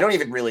like I don't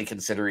even really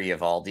consider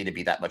Eovaldi to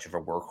be that much of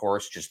a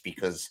workhorse just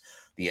because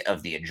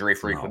of the injury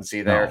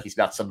frequency there. No. He's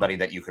not somebody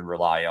that you can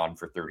rely on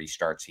for 30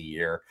 starts a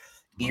year.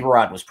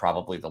 Erod was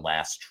probably the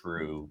last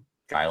true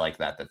guy like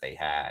that they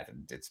had,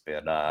 and it's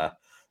been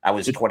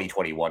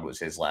 2021 was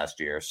his last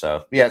year.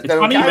 So yeah, it's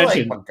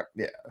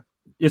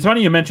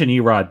funny you mention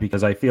Erod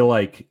because I feel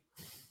like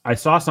I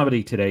saw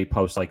somebody today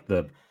post like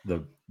the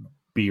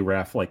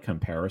BREF like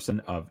comparison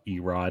of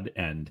Erod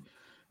and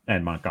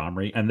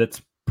Montgomery, and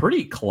that's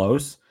pretty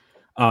close.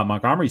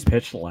 Montgomery's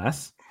pitched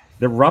less.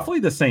 They're roughly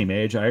the same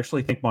age. I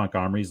actually think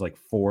Montgomery's like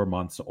 4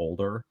 months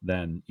older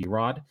than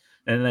Erod,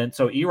 and then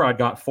so Erod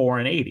got 4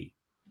 and 80.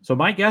 So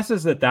my guess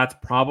is that's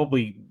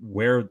probably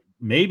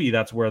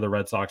that's where the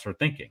Red Sox are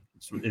thinking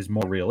is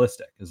more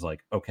realistic. Is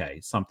like,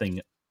 okay,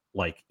 something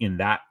like in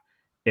that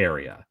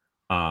area.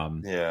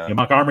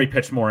 Montgomery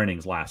pitched more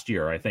innings last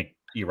year. I think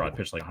Erod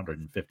pitched like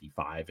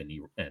 155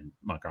 and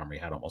Montgomery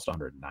had almost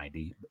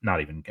 190,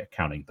 not even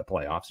counting the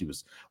playoffs. He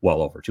was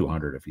well over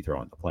 200 if you throw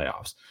in the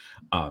playoffs.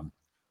 I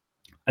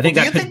think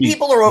do you think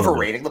people are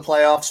overrating the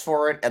playoffs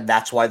for it? And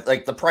that's why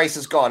like the price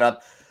has gone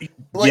up.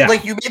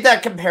 Like you made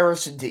that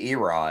comparison to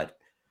Erod.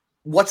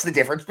 What's the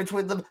difference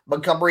between them?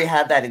 Montgomery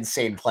had that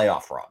insane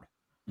playoff run.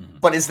 Mm-hmm.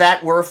 But is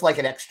that worth like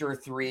an extra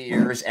 3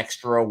 years,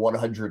 extra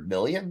 100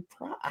 million?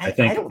 I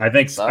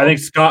think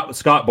Scott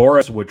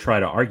Boras would try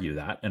to argue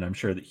that, and I'm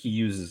sure that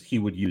he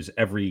would use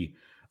every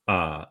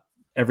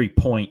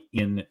point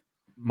in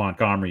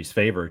Montgomery's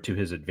favor to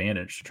his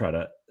advantage to try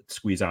to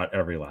squeeze out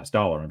every last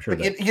dollar. I'm sure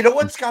that you know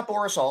what Scott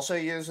Boras also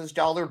uses?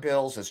 Dollar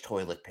bills as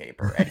toilet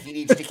paper, and he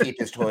needs to keep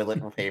his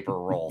toilet paper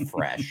roll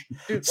fresh.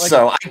 Dude,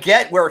 so I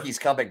get where he's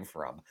coming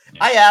from.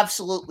 Yeah. I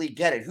absolutely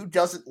get it. Who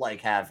doesn't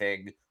like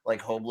having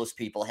like homeless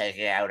people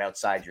hanging out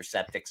outside your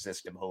septic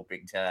system,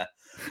 hoping to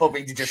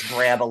just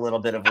grab a little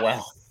bit of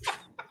wealth?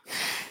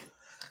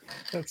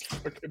 That's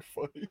fucking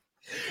funny.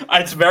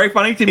 It's very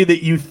funny to me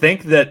that you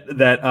think that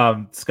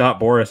Scott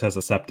Boras has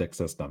a septic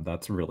system.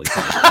 That's really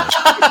funny.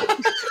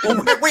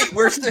 Wait,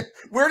 where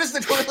does the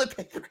toilet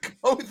paper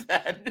go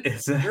then?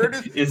 Where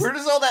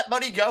does all that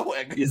money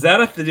going? Is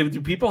that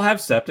do people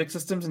have septic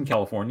systems in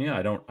California?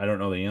 I don't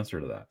know the answer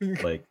to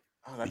that. Like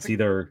it's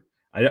either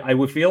I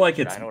would feel like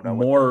it's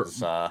more.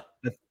 I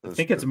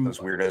think it's those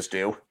weirdos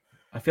do.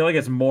 I feel like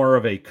it's more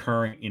of a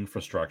current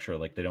infrastructure.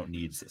 Like they don't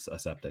need a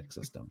septic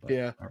system. But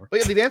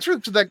the answer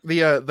to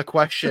the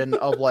question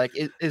of like,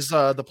 is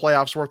the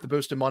playoffs worth the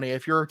boost of money?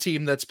 If you're a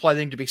team that's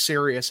planning to be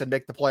serious and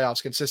make the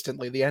playoffs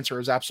consistently, the answer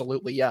is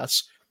absolutely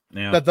yes.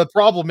 Yeah. The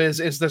problem is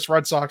this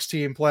Red Sox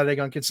team planning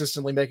on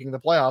consistently making the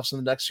playoffs in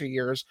the next few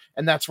years,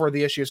 and that's where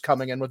the issue is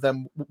coming in with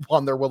them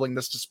on their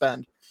willingness to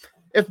spend.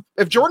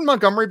 If Jordan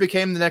Montgomery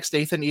became the next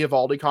Nathan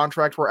Eovaldi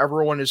contract where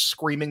everyone is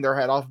screaming their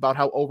head off about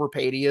how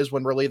overpaid he is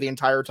when really the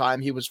entire time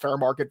he was fair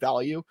market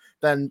value,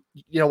 then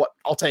you know what?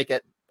 I'll take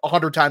it.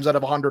 100 times out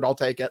of 100, I'll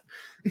take it.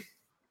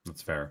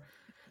 That's fair.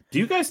 Do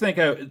you guys think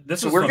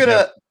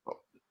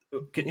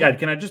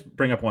Can I just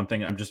bring up one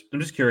thing? I'm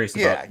just curious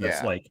about this.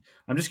 Yeah. Like,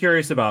 I'm just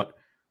curious about,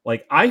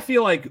 like, I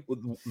feel like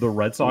the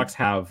Red Sox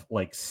have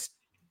like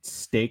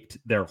staked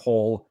their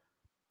whole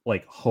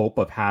like hope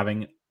of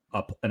having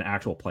an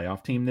actual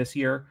playoff team this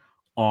year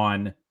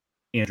on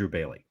Andrew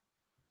Bailey.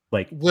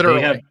 Like,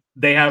 Literally,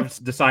 they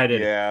have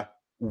decided, Yeah.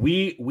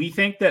 we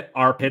think that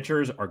our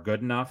pitchers are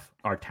good enough,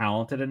 are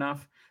talented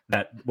enough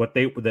that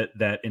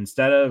that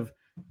instead of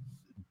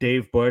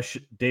Dave Bush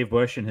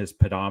and his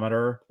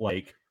pedometer,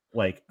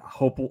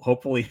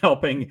 hopefully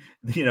helping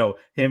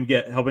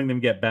helping them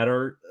get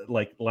better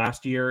like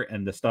last year,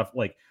 and the stuff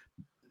like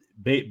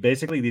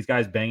basically these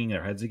guys banging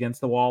their heads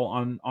against the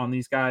wall on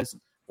these guys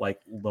like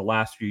the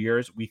last few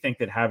years. We think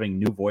that having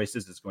new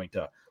voices is going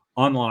to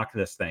unlock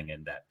this thing,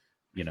 and that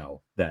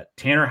that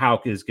Tanner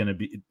Houck is going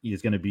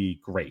to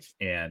be great,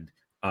 and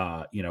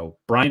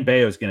Brian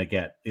Bayo is going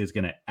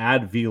to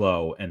add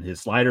velo, and his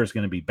slider is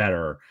going to be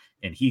better,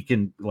 and he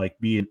can like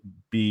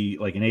be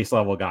like an ace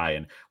level guy,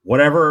 and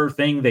whatever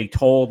thing they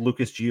told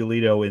Lucas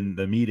Giolito in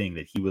the meeting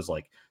that he was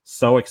like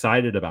so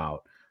excited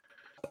about,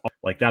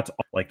 that's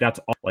all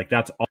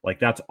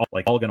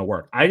going to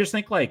work. I just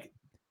think like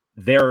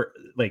they're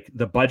like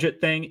the budget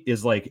thing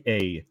is like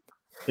a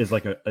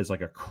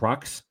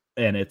crux,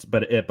 and it's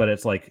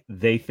like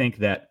they think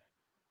that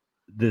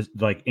this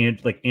like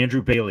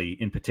Andrew Bailey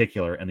in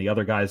particular, and the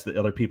other guys, the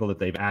other people that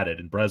they've added,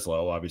 and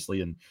Breslow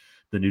obviously, and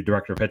the new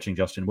director of pitching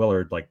Justin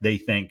Willard, like they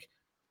think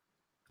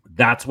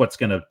that's what's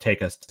going to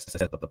take us to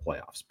set up the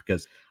playoffs,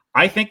 because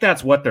I think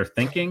that's what they're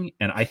thinking,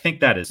 and I think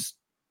that is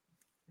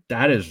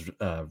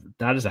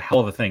a hell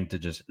of a thing to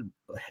just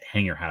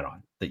hang your hat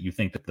on, that you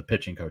think that the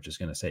pitching coach is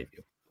going to save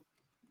you.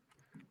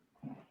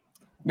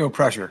 No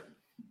pressure.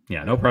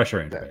 Yeah, no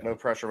pressure. No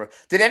pressure.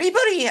 Did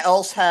anybody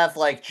else have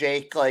like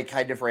Jake like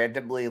kind of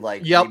randomly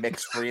like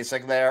remix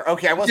freezing there?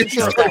 Okay, I wasn't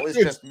sure if that was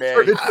just me.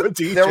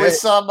 There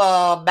was some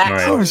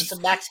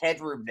Max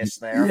Headroomness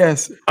there.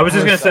 Yes, I was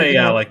just gonna say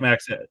like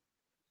Max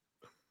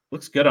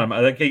looks good on my,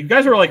 like you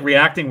guys were like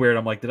reacting weird.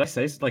 I'm like, did I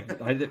say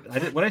like I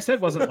did what I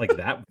said wasn't like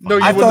that? No,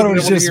 I thought it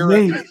was just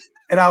me,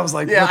 and I was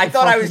like, yeah, I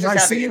thought I was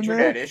just having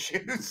internet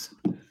issues.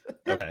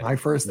 Okay. My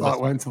first thought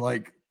went to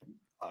like,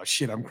 oh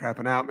shit, I'm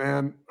crapping out,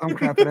 man. I'm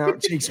crapping out.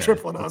 Jake's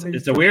tripling on me.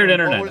 It's a weird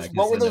internet.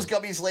 What were those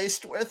gummies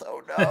laced with?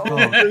 Oh no.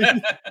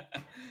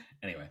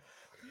 Anyway.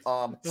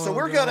 So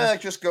we're gonna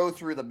just go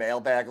through the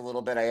mailbag a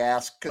little bit. I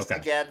asked because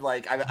again,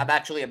 like I'm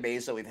actually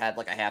amazed that we've had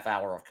like a half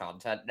hour of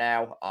content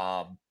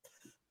now.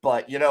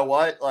 But you know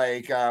what?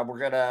 Like we're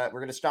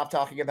gonna stop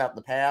talking about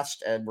the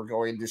past, and we're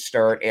going to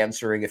start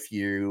answering a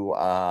few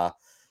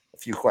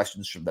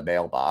questions from the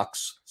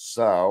mailbox.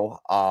 So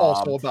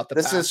also about the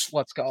past.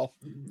 Let's go.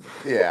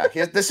 Yeah,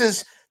 this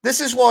is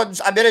one.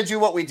 I'm gonna do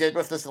what we did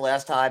with this the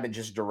last time and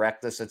just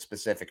direct this at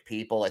specific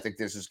people. I think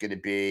this is gonna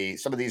be,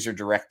 some of these are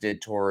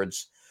directed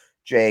towards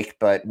Jake,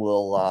 but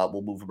we'll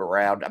move them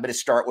around. I'm gonna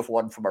start with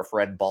one from our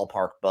friend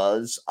Ballpark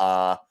Buzz.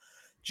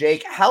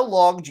 Jake, how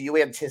long do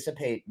you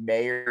anticipate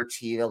Mayer,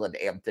 Teal, and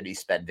Anthony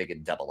spending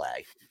in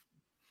AA?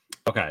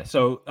 Okay,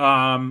 so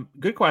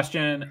good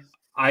question.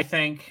 I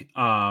think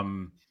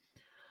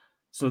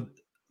so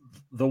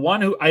the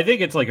one who, I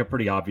think it's like a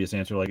pretty obvious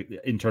answer, like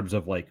in terms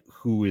of like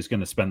who is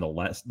going to spend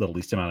the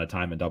least amount of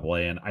time in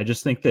AA, and I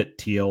just think that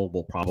Teal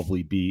will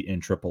probably be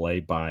in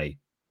AAA by, I'm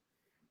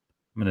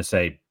going to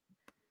say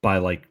by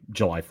like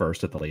July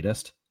 1st at the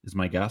latest is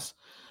my guess.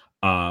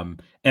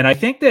 And I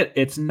think that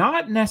it's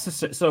not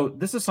necessary. So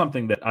this is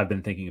something that I've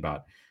been thinking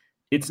about.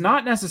 It's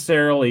not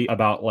necessarily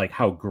about like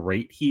how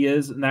great he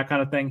is and that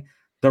kind of thing.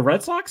 The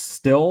Red Sox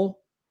still,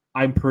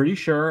 I'm pretty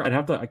sure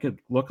I could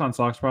look on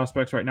Sox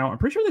prospects right now. I'm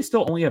pretty sure they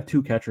still only have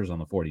 2 catchers on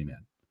the 40-man.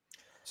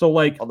 So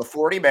like on the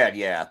 40-man,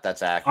 yeah,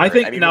 that's accurate. I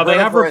think now they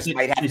have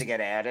might have to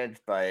get added,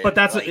 but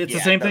that's like, it's the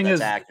same thing as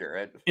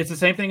accurate. It's the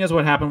same thing as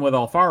what happened with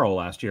Alfaro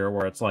last year,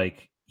 where it's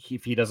like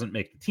if he doesn't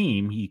make the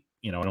team,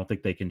 I don't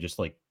think they can just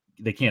like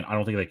I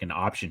don't think they can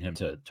option him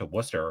to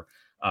Worcester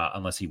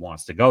unless he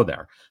wants to go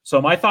there.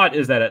 So my thought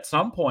is that at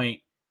some point,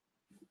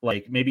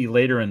 like maybe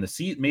later in the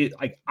season,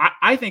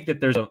 I think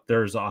that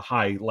there's a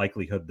high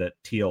likelihood that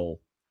Teal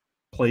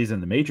plays in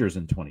the majors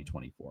in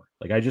 2024.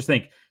 Like I just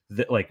think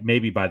that like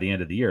maybe by the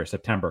end of the year,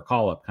 September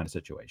call up kind of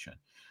situation.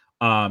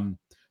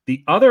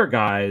 The other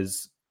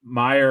guys,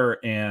 Meyer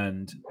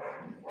and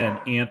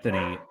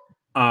Anthony,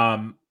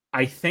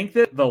 I think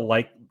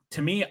that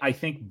to me, I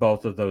think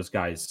both of those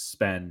guys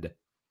spend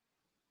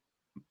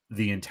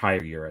the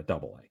entire year at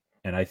AA.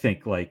 And I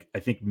think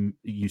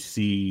you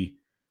see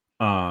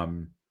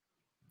them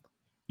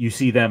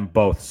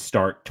both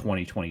start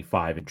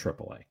 2025 in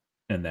AAA,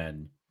 and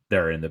then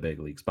they're in the big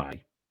leagues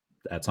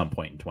at some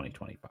point in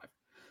 2025.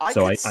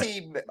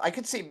 I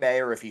could see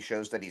Mayer if he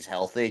shows that he's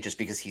healthy, just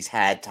because he's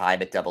had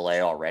time at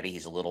AA already.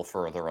 He's a little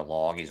further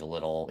along. He's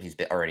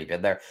already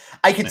been there.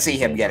 I could see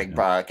him getting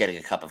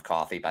a cup of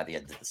coffee by the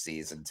end of the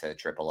season to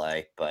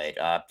AAA. But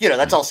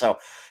that's also,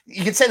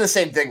 you could say the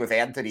same thing with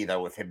Anthony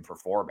though, with him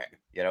performing.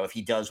 If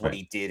he does what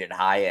he did in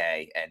high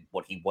A and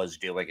what he was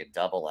doing in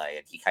AA,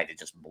 and he kind of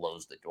just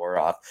blows the door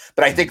off.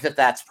 But I think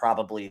that's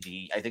probably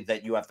I think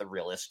that you have the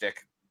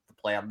realistic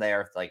plan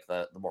there, like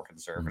the more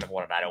conservative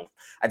one, and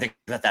I think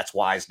that's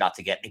wise not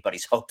to get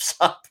anybody's hopes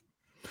up.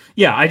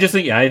 Yeah, I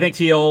think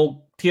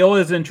Teal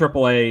is in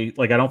AAA.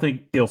 Like, I don't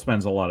think Teal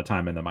spends a lot of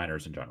time in the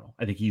minors in general.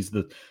 I think he's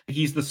the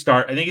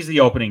start. I think he's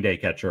the opening day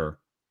catcher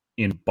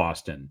in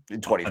Boston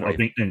in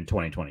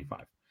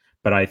 2025.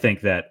 But I think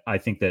that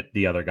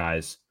the other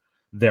guys,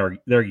 they're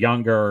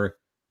younger.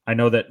 I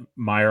know that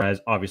Meyer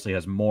obviously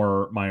has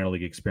more minor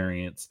league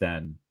experience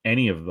than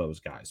any of those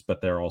guys,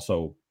 but they're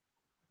also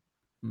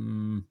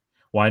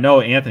well, I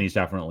know Anthony's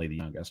definitely the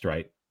youngest,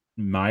 right?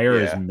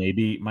 Myers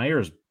maybe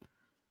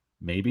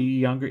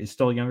younger. Is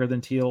still younger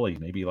than Teal. He's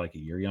maybe like a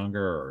year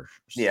younger, or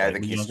I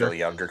think he's still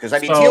younger, because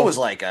Teal was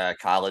like a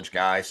college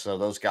guy, so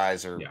those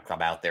guys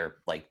come out there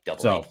like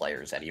AA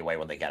players anyway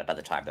when they get it by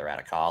the time they're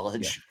out of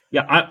college.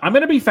 Yeah, I'm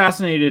going to be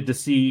fascinated to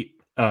see,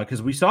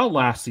 because we saw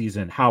last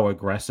season how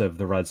aggressive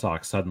the Red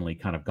Sox suddenly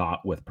kind of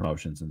got with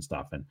promotions and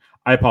stuff. And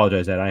I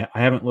apologize that I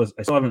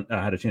still haven't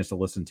had a chance to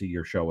listen to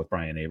your show with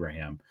Brian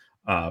Abraham.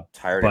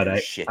 Tired of your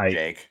shit,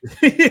 Jake.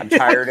 I'm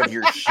tired of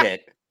your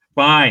shit.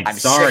 Fine. I'm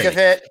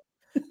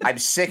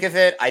sick of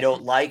it. I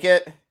don't like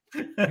it.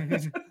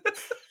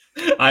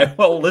 I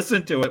will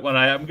listen to it when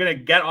I'm going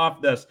to get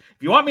off this. If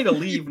you want me to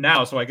leave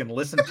now so I can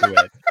listen to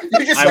it,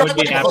 you just I would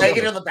be happy playing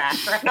it in the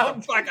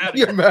background. Can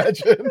you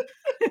imagine?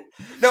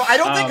 No, I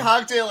don't think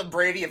Hogdale and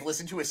Brady have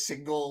listened to a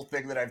single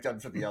thing that I've done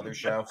for the other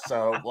show.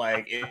 So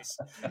I'm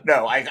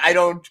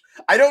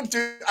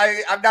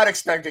not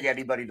expecting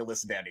anybody to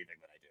listen to anything that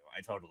I do.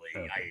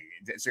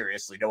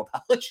 Seriously, no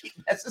apology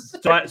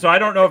necessary. So I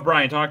don't know if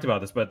Brian talked about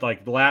this, but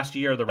like last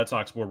year, the Red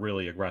Sox were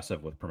really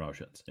aggressive with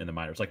promotions in the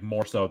minors, like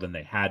more so than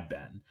they had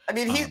been.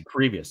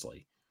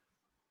 Previously.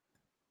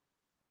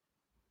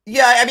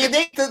 Yeah,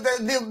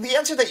 the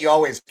answer that you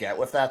always get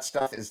with that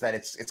stuff is that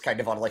it's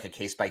kind of on like a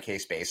case by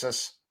case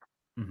basis.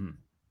 Mm-hmm.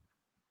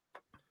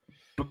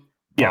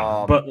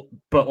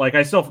 But like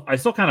I still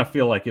kind of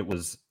feel like it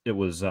was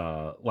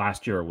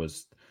last year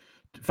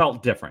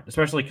felt different,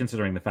 especially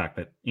considering the fact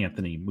that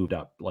Anthony moved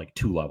up like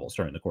 2 levels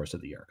during the course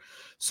of the year.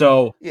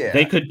 So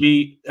they could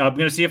be. I'm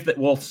going to see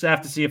we'll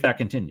have to see if that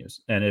continues,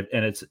 and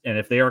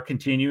if they are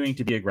continuing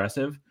to be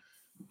aggressive,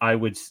 I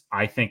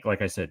think,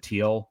 like I said,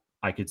 Teal,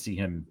 I could see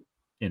him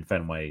in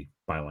Fenway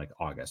by like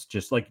August,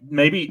 just like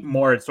maybe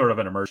more at sort of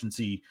an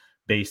emergency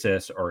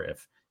basis, or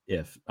if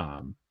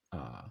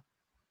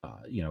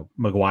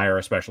McGuire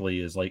especially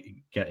is like,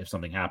 if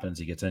something happens,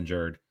 he gets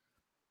injured.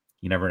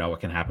 You never know what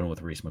can happen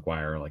with Reese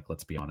McGuire. Like,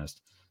 let's be honest.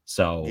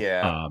 So,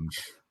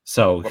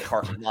 what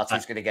parking lots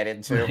he's going to get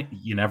into?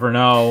 You never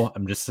know.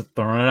 I'm just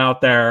throwing it out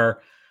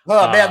there.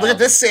 Oh man, look at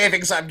this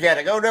savings I'm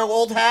getting. Oh no,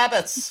 old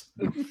habits.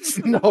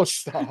 No,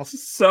 stop.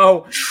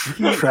 So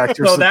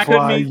Tractor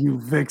Supply, you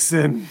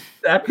vixen.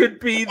 That could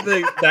be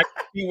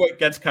what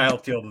gets Kyle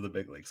Teal to the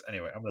big leagues.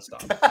 Anyway, I'm going to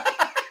stop.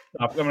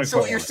 So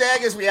what you're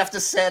saying is we have to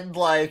send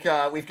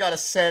we've got to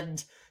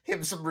send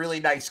him some really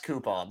nice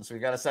coupons. We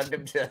got to send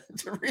him to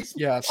Reese.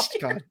 Yes,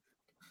 God.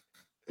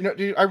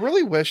 Dude, I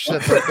really wish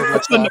that the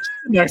Red Sox...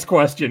 Next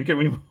question. Can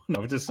we?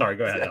 No, just sorry.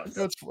 Go ahead.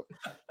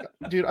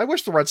 Dude, I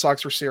wish the Red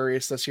Sox were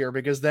serious this year,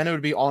 because then it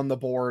would be on the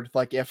board.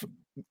 Like if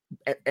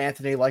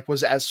Anthony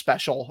was as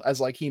special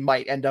as he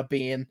might end up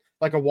being,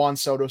 like a Juan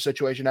Soto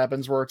situation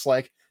happens where it's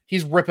like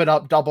he's ripping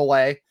up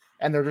AA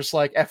and they're just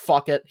like,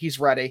 fuck it, he's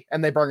ready,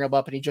 and they bring him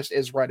up and he just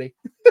is ready.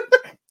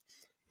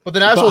 But the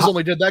Nationals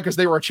only did that because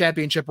they were a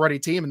championship ready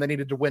team and they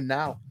needed to win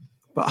now.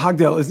 But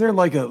Hogdale, is there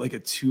like a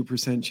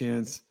 2%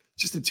 chance?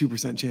 Just a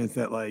 2% chance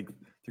that they're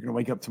gonna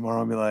wake up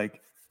tomorrow and be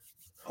like,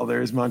 oh,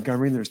 there's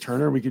Montgomery and there's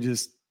Turner. We could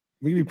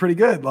be pretty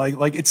good.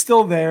 Like it's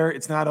still there.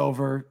 It's not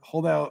over.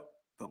 Hold out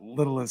the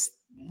littlest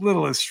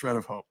shred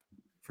of hope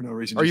for no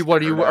reason. Are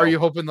you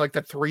hoping like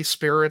that 3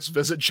 spirits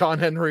visit John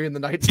Henry in the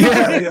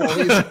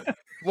nighttime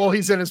while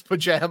he's in his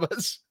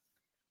pajamas?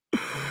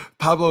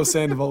 Pablo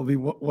Sandoval will be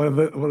one of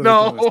the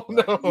No.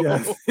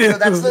 Yes. So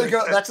that's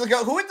the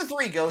ghost. Who would the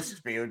 3 ghosts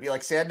be? It would be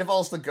like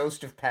Sandoval's the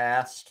ghost of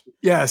past.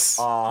 Yes.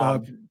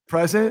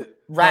 Present.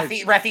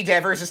 Rafi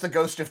Devers is the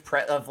ghost of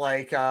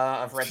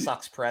Red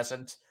Sox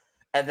present,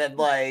 and then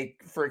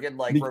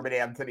Roman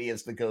Anthony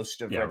is the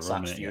ghost of Red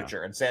Sox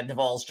future, and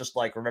Sandoval's just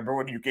like, remember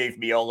when you gave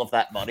me all of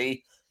that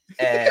money?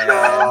 And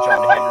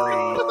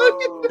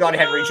John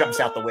Henry jumps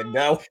out the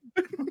window.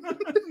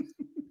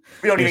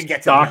 We don't even get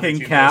to stocking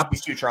cap.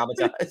 He's too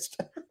traumatized.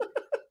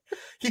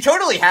 He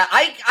totally had.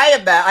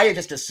 I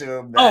just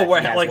assumed.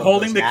 That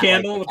holding the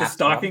candle with the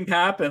stocking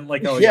cap and I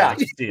can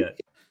see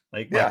it.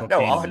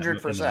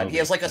 100%. He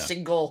has like a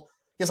single.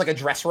 He has like a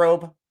dress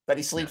robe that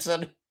he sleeps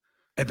in.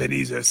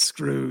 Ebenezer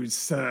Scrooge.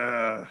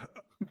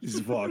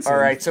 All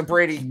right, so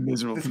Brady,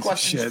 miserable this piece of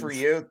question's shit. for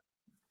you.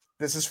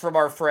 This is from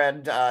our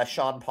friend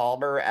Sean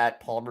Palmer at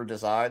Palmer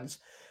Designs.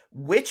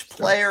 Which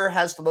player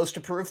has the most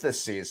approved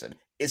this season?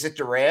 Is it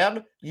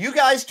Duran? You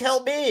guys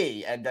tell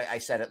me. And I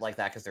said it like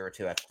that because there were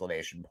 2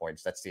 exclamation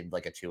points. That seemed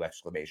like a 2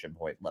 exclamation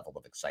point level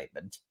of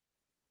excitement.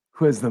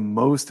 Who has the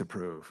most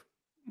approve?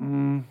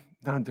 No,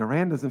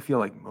 Duran doesn't feel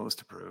like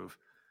most approve.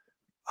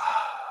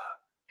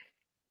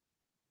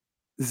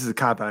 This is a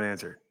cop-out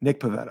answer. Nick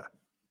Pivetta.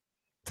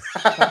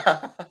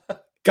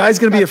 Guy's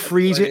going to be a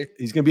free agent.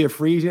 He's going to be a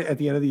free agent at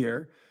the end of the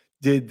year.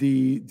 Did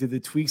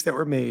the tweaks that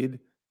were made,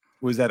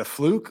 was that a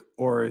fluke,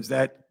 or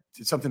did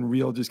something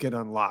real just get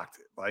unlocked?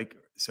 Like,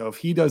 so if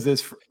he does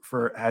this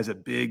has a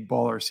big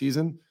baller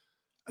season,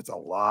 that's a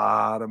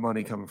lot of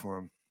money coming for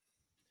him.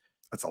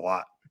 That's a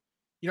lot.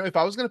 If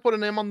I was going to put a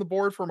name on the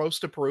board for most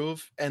to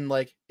prove, and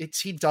like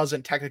he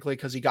doesn't technically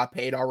because he got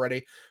paid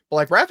already, but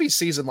like Rafi's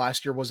season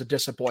last year was a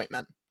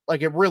disappointment.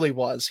 Like it really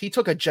was. He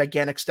took a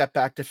gigantic step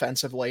back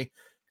defensively,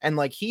 and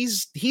like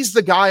he's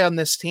the guy on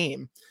this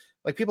team.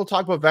 Like people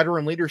talk about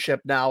veteran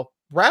leadership now.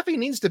 Rafi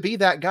needs to be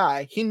that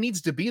guy. He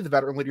needs to be the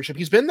veteran leadership.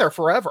 He's been there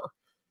forever.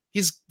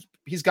 He's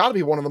got to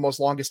be one of the most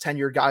longest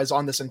tenured guys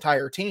on this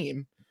entire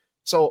team.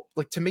 So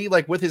like to me,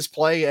 like with his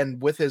play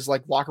and with his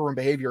like locker room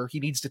behavior,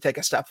 he needs to take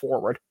a step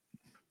forward.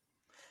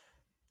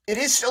 It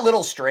is a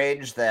little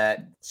strange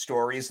that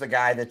Story's the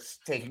guy that's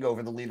taking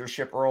over the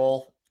leadership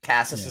role.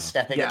 Cassis is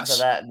stepping into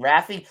that. And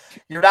Rafi,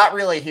 you're not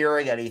really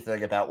hearing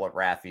anything about what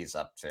Rafi's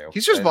up to.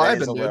 He's just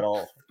vibing, a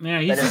little. Yeah,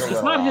 he's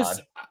not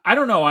his. I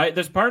don't know.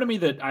 There's part of me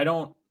that I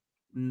don't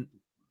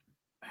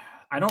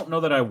know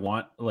that I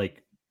want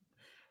like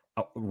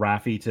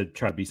Rafi to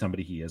try to be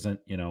somebody he isn't.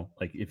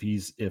 Like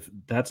if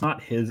that's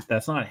not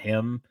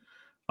him.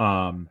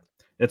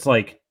 It's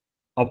like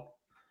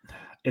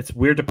it's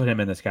weird to put him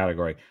in this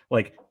category.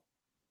 Like.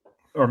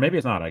 Or maybe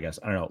it's not, I guess.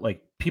 I don't know.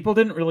 Like, people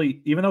didn't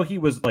really, even though he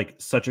was like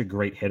such a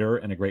great hitter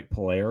and a great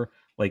player,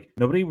 like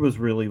nobody was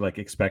really like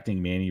expecting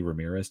Manny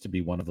Ramirez to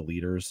be one of the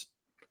leaders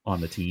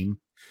on the team.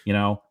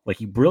 Like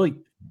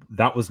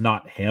that was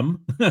not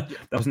him. That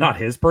was not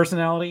his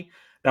personality.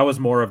 That was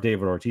more of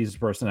David Ortiz's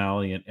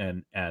personality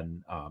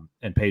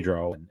and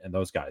Pedro and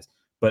those guys.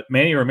 But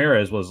Manny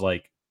Ramirez was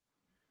like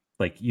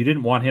you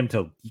didn't want him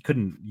to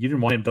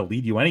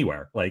lead you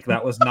anywhere. Like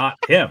that was not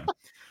him.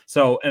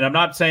 So, and I'm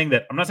not saying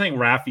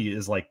Rafi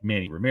is like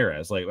Manny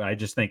Ramirez. Like, I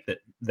just think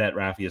that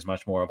Rafi is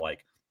much more of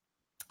like,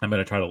 I'm going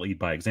to try to lead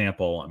by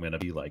example. I'm going to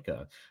be like,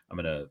 I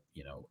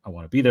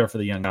want to be there for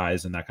the young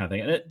guys and that kind of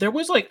thing. And there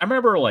was like, I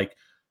remember like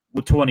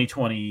with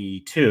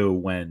 2022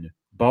 when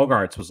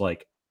Bogarts was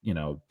like,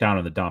 down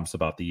in the dumps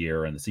about the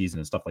year and the season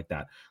and stuff like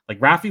that. Like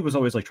Rafi was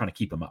always like trying to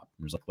keep him up.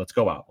 He was like, let's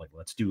go out. Like,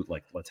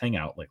 let's hang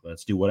out. Like,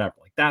 let's do whatever.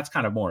 Like, that's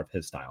kind of more of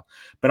his style.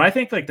 But I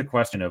think like the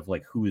question of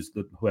like, who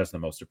has the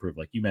most approved,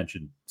 like you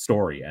mentioned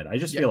Story, Ed, I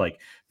just feel like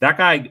that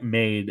guy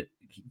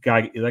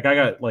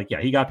got like,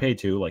 he got paid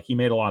too. Like he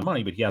made a lot of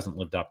money, but he hasn't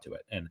lived up to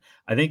it. And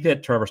I think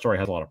that Trevor Story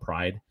has a lot of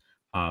pride.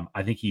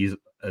 I think he's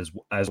as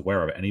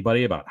aware of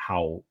anybody about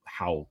how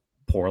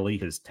poorly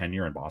his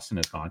tenure in Boston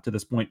has gone to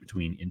this point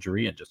between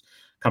injury and just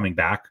coming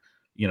back,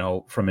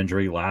 from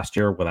injury last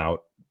year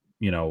without,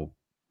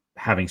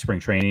 having spring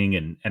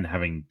training and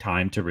having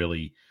time to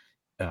really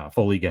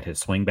fully get his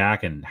swing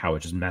back, and how it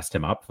just messed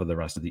him up for the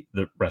rest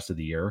of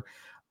the year.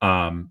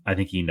 I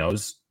think he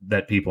knows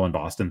that people in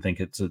Boston think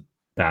it's a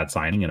bad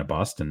signing and a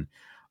bust. And,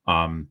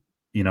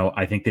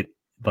 I think that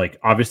like,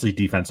 obviously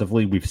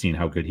defensively, we've seen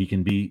how good he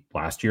can be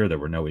last year. There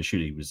were no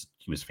issues.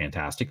 He was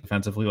fantastic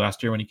defensively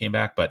last year when he came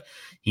back, but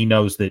he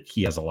knows that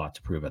he has a lot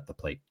to prove at the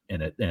plate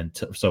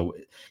so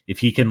if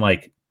he can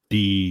like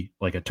be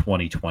like a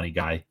 2020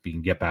 guy, if he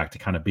can get back to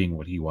kind of being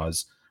what he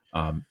was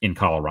in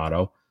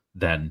Colorado,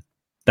 then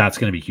that's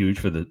going to be huge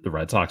for the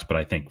Red Sox. But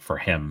I think for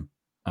him,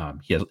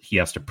 he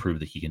has to prove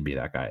that he can be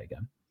that guy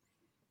again.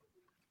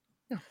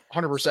 Yeah,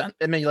 100%.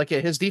 I mean, like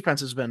his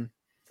defense has been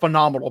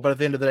phenomenal, but at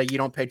the end of the day, you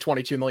don't pay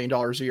 $22 million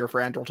a year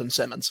for Andrelton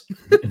Simmons.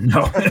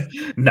 No.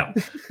 Yeah. Not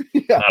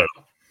at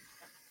all.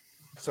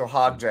 So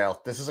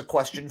Hogjail, this is a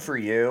question for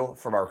you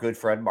from our good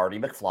friend Marty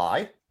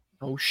McFly.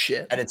 Oh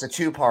shit. And it's a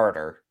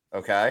 2-parter,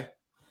 okay?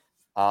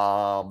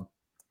 And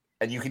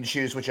you can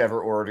choose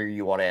whichever order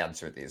you want to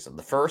answer these. And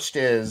the first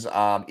is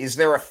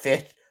there a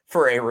fit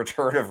for a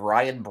return of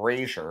Ryan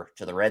Brazier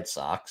to the Red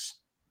Sox?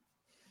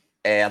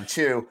 And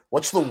 2,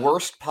 what's the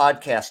worst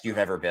podcast you've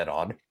ever been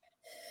on?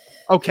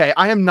 Okay,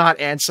 I am not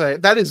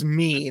answering. That is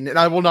mean, and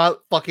I will not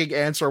fucking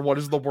answer what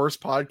is the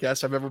worst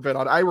podcast I've ever been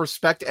on. I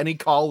respect any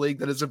colleague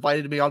that has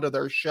invited me onto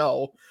their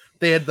show.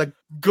 They had the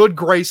good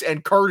grace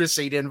and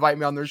courtesy to invite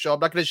me on their show.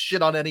 I'm not going to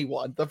shit on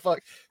anyone. The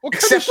fuck?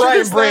 Except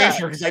Ryan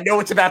Brazier, because I know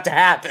what's about to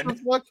happen.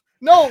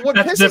 No, what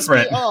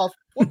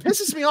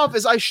pisses me off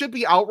is I should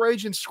be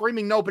outraged and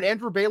screaming no, but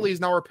Andrew Bailey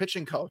is now our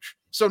pitching coach.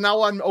 So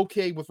now I'm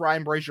okay with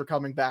Ryan Brazier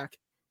coming back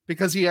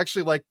because he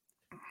actually like.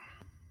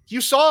 You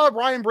saw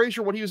Ryan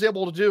Brazier, what he was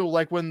able to do,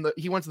 like when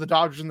he went to the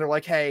Dodgers and they're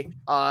like, hey,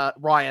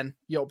 Ryan,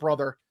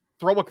 brother,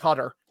 throw a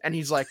cutter. And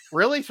he's like,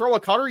 really? Throw a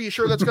cutter? You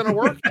sure that's going to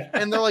work?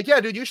 And they're like,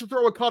 yeah, dude, you should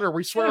throw a cutter.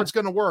 We swear it's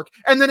going to work.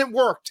 And then it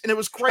worked. And it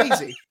was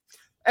crazy.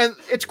 And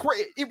it's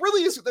great. It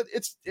really is.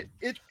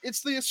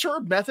 It's the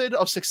assured method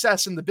of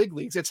success in the big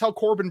leagues. It's how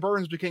Corbin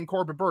Burns became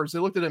Corbin Burns. They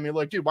looked at him and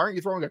like, dude, why aren't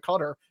you throwing a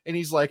cutter? And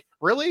he's like,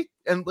 really?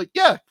 And like,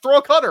 yeah, throw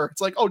a cutter.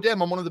 It's like, oh,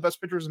 damn, I'm one of the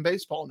best pitchers in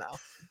baseball now.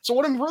 So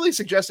what I'm really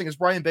suggesting is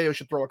Brian Bayo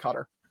should throw a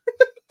cutter.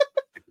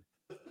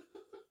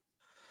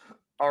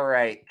 All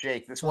right,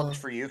 Jake, this one's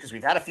for you because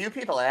we've had a few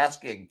people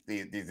asking.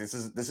 This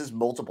is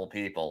multiple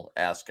people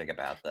asking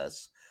about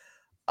this.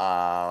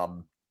 But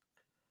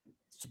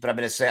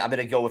I'm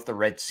gonna go with the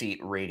Red Seat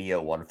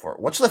Radio one for it.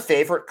 What's the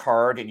favorite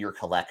card in your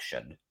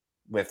collection?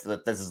 This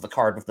is the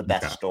card with the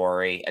best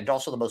story and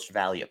also the most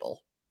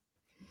valuable.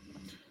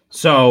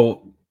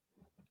 So,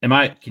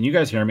 can you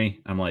guys hear me?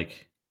 I'm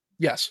like,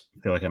 yes. I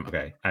feel like I'm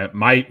okay.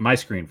 My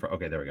screen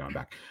okay, there we go. I'm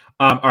back.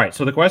 All right.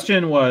 So the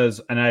question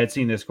was, and I had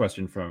seen this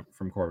question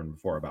from Corbin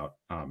before about,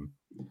 and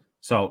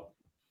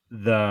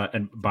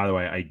by the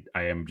way,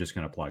 I am just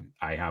going to plug,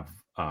 I have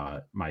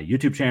my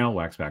YouTube channel,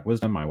 Waxback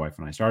Wisdom. My wife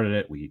and I started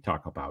it. We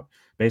talk about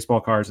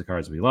baseball cards, the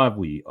cards we love.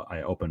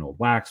 I open old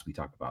wax. We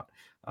talk about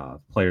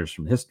players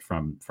from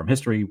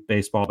history,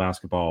 baseball,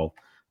 basketball.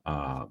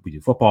 We do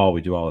football.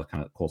 We do all that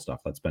kind of cool stuff.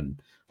 That's been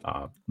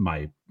a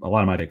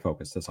lot of my big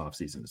focus this off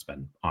season has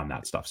been on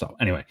that stuff. So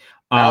anyway,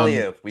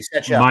 we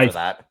set you up for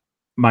that.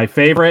 My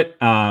favorite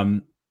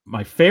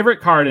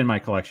card in my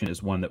collection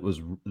is one that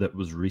was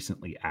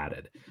recently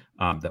added,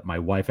 that my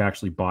wife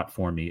actually bought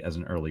for me as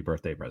an early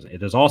birthday present.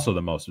 It is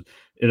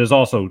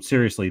also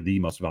seriously the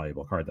most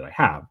valuable card that I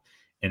have,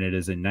 and it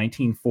is a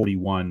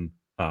 1941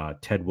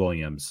 Ted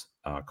Williams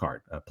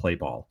card, play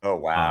ball. Oh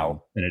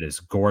wow! And it is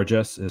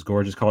gorgeous. It's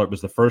gorgeous color. It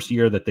was the first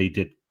year that they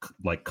did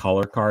like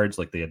color cards,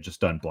 like they had just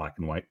done black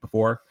and white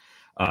before.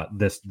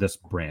 This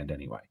brand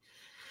anyway.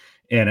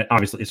 And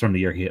obviously, it's from the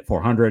year he hit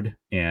 400,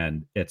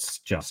 and it's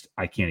just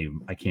I can't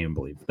even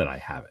believe that I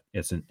have it.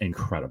 It's an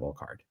incredible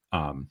card.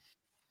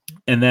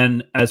 And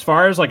then as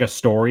far as like a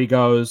story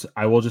goes,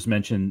 I will just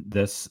mention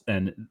this.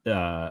 And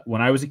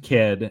when I was a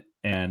kid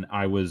and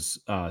I was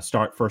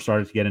first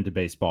started to get into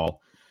baseball,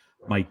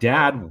 my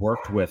dad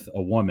worked with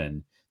a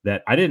woman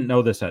that I didn't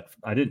know this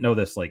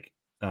like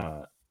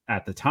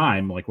at the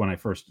time, like when I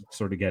first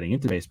started getting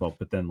into baseball.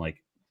 But then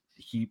like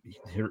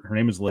her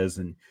name is Liz,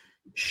 and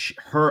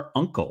her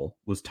uncle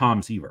was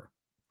Tom Seaver.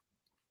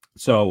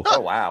 So, oh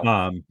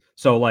wow.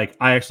 So like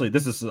I actually,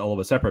 this is a little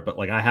bit separate, but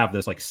like I have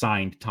this like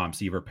signed Tom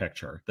Seaver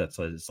picture that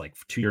says like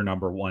to your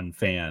number one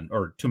fan,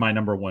 or to my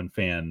number one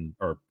fan,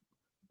 or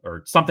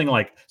something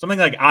like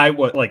I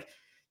would like,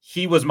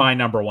 he was my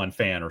number one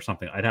fan or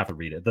something. I'd have to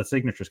read it. The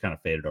signature's kind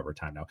of faded over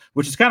time now,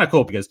 which is kind of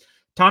cool because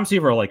Tom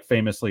Seaver, like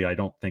famously, I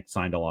don't think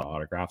signed a lot of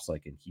autographs.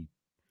 Like, and he's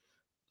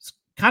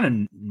kind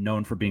of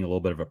known for being a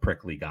little bit of a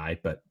prickly guy,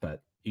 but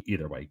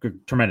either way,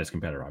 good, tremendous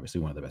competitor, obviously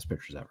one of the best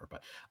pitchers ever.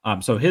 But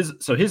so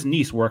his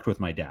niece worked with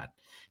my dad,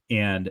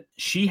 and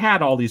she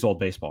had all these old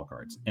baseball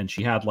cards, and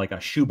she had like a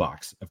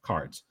shoebox of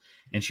cards,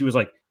 and she was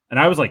like, and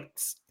I was like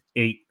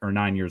 8 or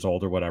 9 years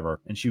old or whatever,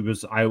 and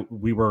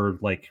we were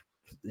like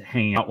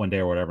hanging out one day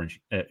or whatever,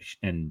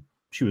 and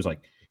she was like,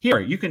 here,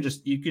 you can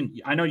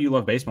I know you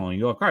love baseball and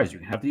you love cards, you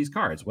can have these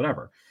cards,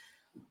 whatever.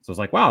 So I was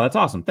like, wow, that's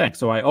awesome. Thanks.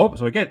 So I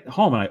get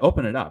home and I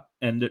open it up,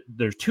 and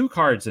there's 2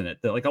 cards in it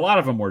that, like, a lot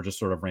of them were just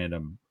sort of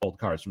random old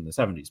cards from the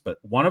 70s. But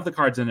one of the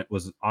cards in it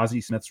was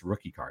Ozzie Smith's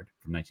rookie card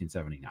from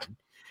 1979.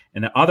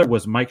 And the other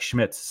was Mike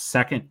Schmidt's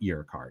second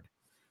year card,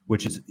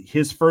 which is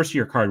his first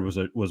year card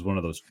was one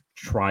of those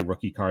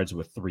rookie cards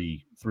with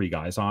three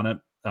guys on it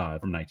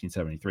from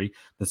 1973.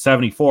 The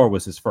 74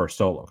 was his first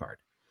solo card.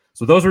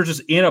 So those were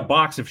just in a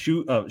box of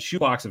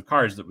shoebox of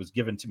cards that was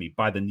given to me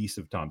by the niece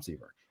of Tom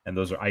Seaver. And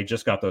I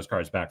just got those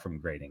cards back from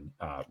grading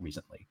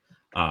recently.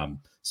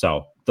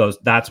 So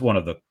that's one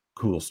of the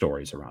cool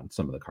stories around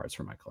some of the cards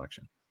from my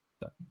collection.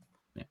 So,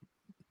 yeah.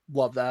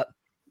 Love that.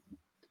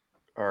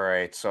 All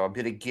right, so I'm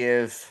gonna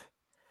give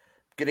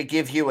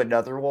you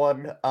another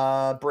one,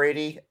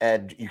 Brady,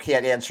 and you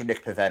can't answer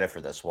Nick Pivetta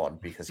for this one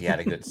because he had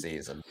a good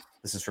season.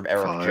 This is from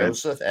Eric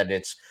Joseph, and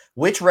it's,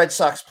 which Red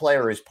Sox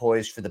player is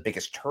poised for the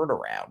biggest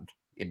turnaround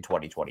in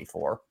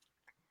 2024?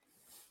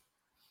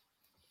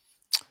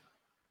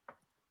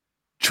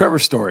 Trevor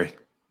Story.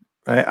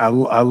 I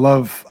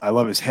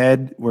love his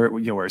head,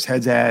 where his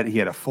head's at. He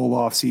had a full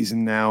off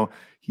season now.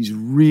 He's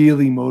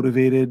really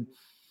motivated.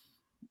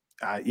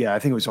 I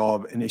think it was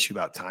all an issue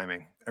about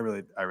timing. I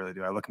really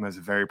do. I look at him as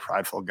a very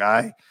prideful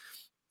guy.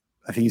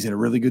 I think he's in a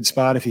really good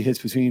spot if he hits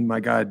between,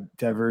 my God,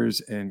 Devers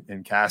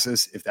and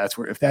Cassis. If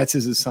that's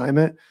his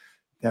assignment,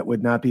 that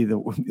would not be the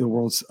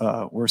world's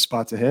worst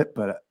spot to hit.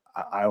 But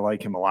I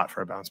like him a lot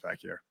for a bounce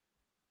back year.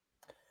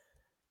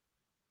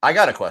 I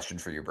got a question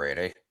for you,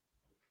 Brady.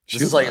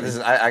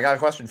 I got a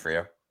question for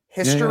you.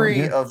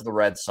 History of the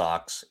Red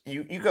Sox.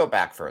 You go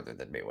back further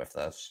than me with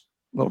this.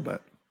 A little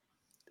bit.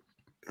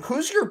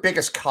 Who's your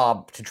biggest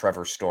comp to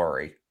Trevor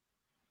Story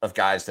of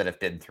guys that have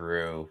been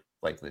through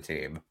like the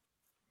team?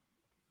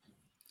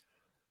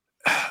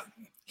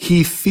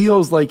 he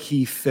feels like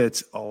he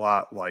fits a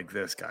lot like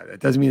this guy. That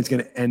doesn't mean it's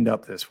going to end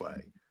up this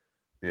way.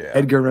 Yeah.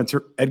 Edgar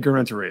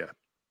Renteria.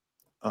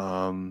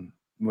 When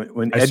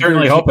I Edgar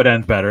certainly hope it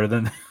ends better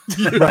than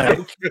right.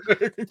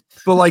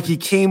 But like he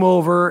came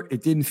over,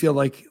 it didn't feel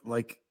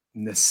like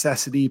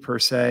necessity per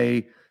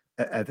se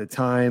at the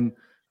time.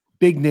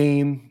 Big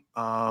name,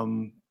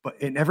 but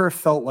it never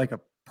felt like a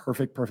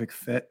perfect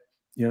fit.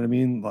 You know what I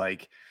mean?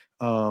 Like,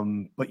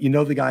 but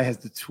the guy has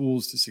the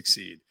tools to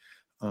succeed.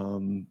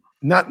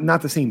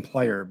 Not the same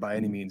player by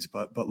any means,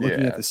 but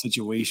looking at the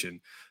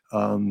situation,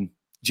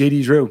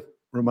 JD Drew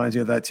reminds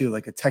me of that too,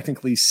 like a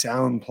technically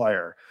sound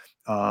player,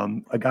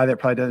 a guy that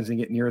probably doesn't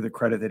get near the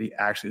credit that he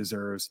actually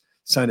deserves.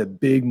 Signed a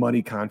big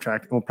money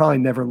contract and will probably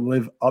never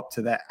live up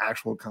to that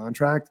actual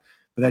contract,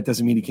 but that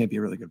doesn't mean he can't be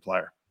a really good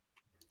player.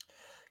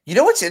 You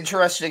know what's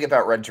interesting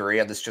about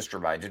Renteria? This just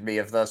reminded me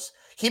of this.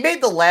 He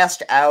made the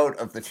last out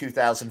of the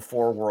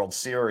 2004 World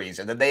Series,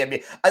 and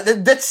then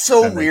that's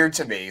so weird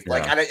to me.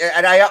 Like,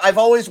 I've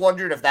always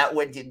wondered if that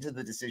went into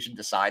the decision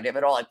to sign him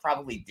at all. I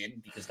probably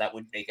didn't, because that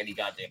wouldn't make any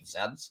goddamn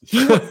sense.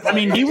 He was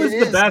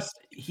the best.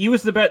 He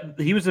was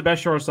the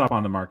best shortstop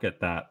on the market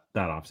that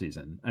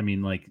offseason. I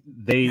mean, like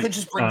they could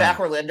just bring back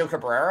Orlando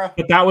Cabrera.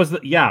 But that was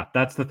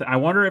that's the thing. I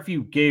wonder if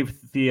you gave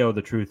Theo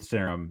the truth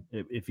serum,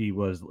 if he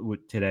was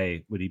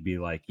today, would he be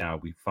like, yeah,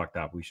 we fucked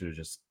up. We should have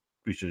just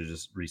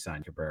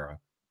re-signed Cabrera.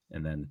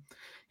 And then,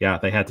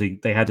 they had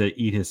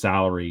to eat his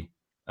salary,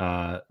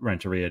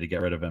 Renteria, to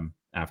get rid of him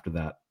after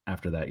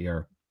that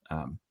year.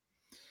 And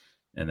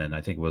then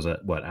I think it was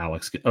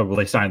Alex.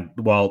 They signed.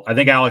 Well, I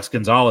think Alex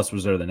Gonzalez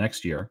was there the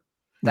next year.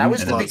 That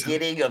was the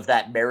beginning of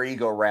that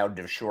merry-go-round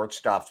of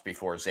shortstops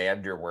before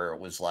Xander, where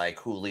it was like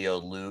Julio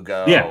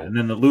Lugo. Yeah, and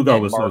then the Lugo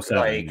was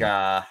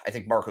I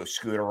think Marco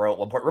Scudero at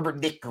one point. Remember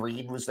Nick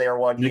Green was there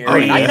one year?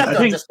 Green, I kept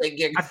on just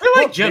thinking, I feel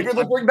like maybe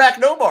they'll bring back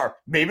Nomar.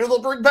 Maybe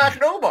they'll bring back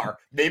Nomar.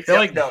 Maybe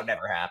no, it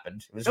never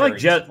happened. It was I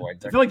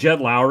feel like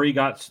Jed Lowry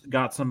got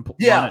some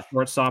at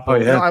shortstop.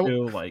 I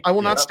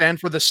will not stand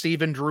for the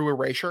Stephen Drew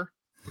erasure.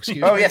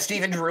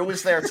 Stephen Drew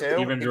was there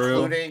too.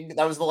 Including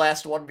that was the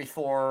last one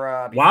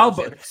before.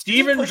 But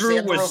Stephen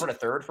Drew was over to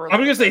third for. I'm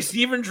going to say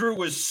Stephen Drew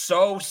was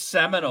so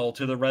seminal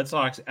to the Red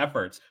Sox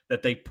efforts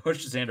that they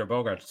pushed Xander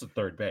Bogaerts to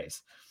third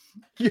base.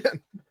 Yeah,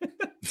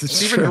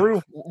 Stephen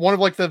Drew, one of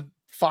like the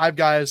 5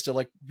 guys to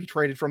like be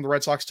traded from the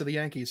Red Sox to the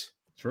Yankees.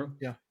 True.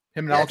 Yeah,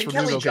 him and Alex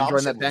Verdugo can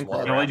join that bank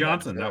club. Kelly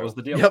Johnson, that was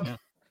the deal. Yep.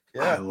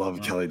 Yeah, I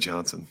love Kelly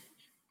Johnson.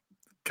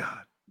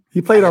 God,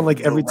 he played on like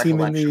every team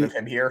in the.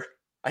 Him here.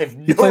 I have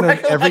he played on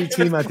every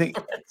team, I think.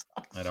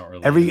 I don't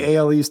really. Every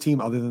AL East team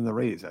other than the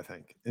Rays, I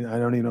think. And I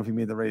don't even know if he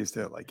made the Rays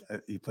too. Like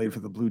he played for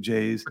the Blue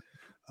Jays.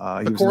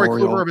 The Corey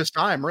Kluber of his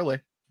time,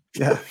 really.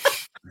 Yeah.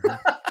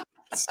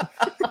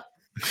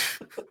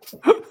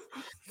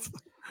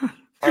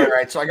 All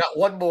right, so I got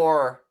one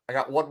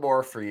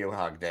more for you,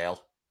 Hogdale,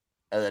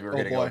 and then we're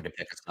going to go into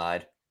pick a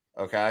side.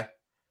 Okay.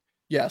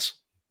 Yes.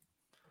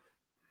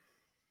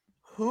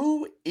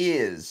 Who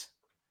is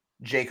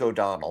Jake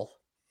O'Donnell?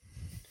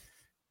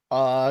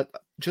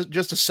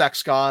 Just a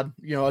sex god,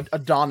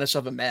 Adonis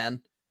of a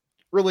man.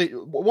 Really,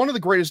 one of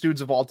the greatest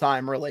dudes of all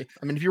time, really.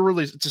 I mean, if you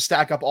really to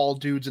stack up all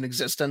dudes in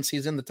existence,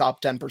 he's in the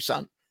top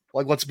 10%.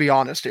 Like, let's be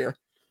honest here.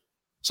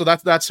 So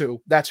that's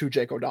who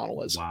Jake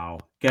O'Donnell is.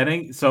 Wow.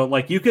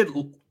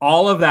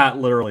 All of that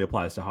literally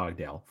applies to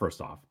Hogdale, first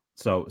off.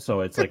 So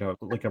it's like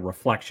a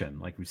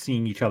reflection, like we're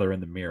seeing each other in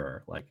the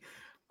mirror. Like,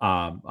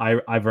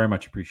 I very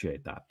much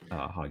appreciate that,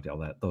 Hogdale,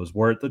 that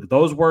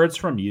those words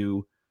from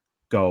you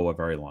go a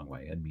very long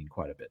way and mean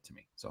quite a bit to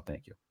me. So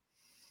thank you.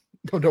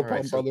 No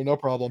problem, brother. No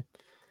problem.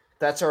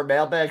 That's our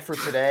mailbag for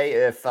today.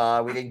 If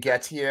we didn't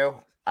get to you,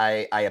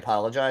 I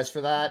apologize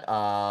for that.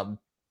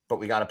 But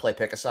we got to play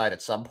pick a side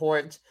at some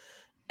point.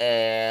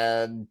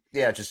 And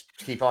just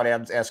keep on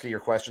asking your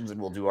questions and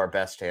we'll do our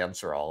best to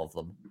answer all of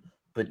them.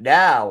 But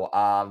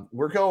now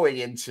we're going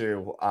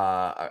into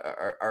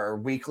our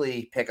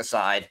weekly pick a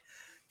side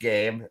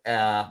game.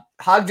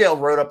 Hogdale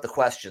wrote up the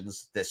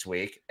questions this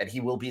week, and he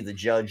will be the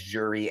judge,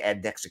 jury,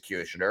 and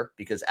executioner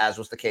because, as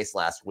was the case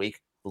last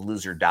week, the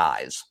loser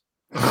dies.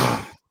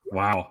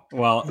 Wow.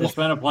 Well, it's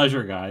been a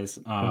pleasure, guys.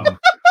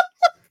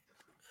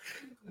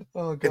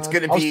 It's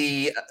going to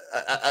be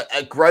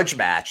a grudge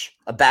match,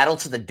 a battle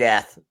to the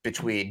death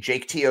between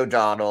Jake T.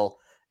 O'Donnell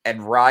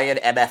and Ryan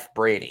MF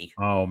Brady.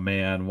 Oh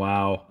man,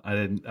 wow!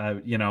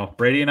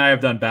 Brady and I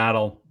have done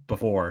battle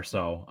before,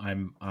 so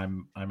I'm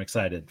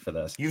excited for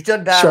this. You've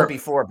done battle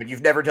before, but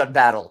you've never done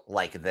battle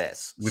like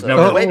this. We've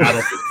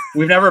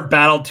never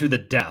battled to the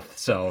death,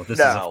 so this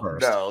is a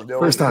first. No,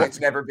 first time. It's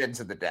never been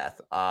to the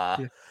death.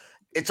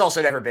 It's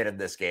also never been in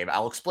this game.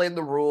 I'll explain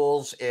the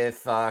rules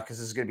if because this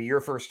is going to be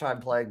your first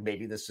time playing.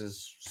 Maybe this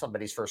is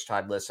somebody's first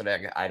time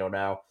listening. I don't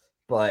know,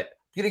 but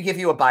I'm going to give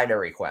you a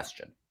binary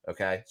question.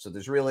 Okay, so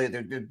there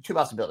are 2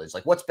 possibilities.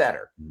 Like, what's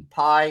better,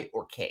 pie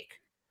or cake?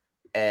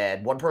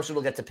 And one person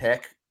will get to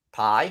pick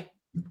pie,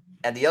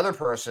 and the other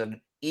person,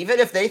 even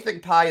if they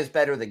think pie is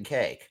better than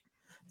cake,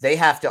 they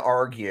have to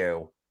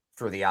argue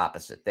for the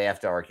opposite. They have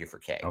to argue for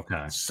cake.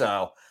 Okay.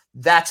 So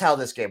That's how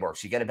this game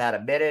works. You get about a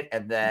minute,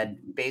 and then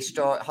based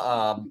on,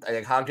 I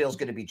think Hogdale's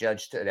going to be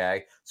judged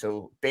today.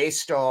 So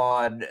based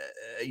on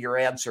your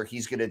answer,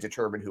 he's going to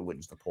determine who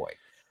wins the point.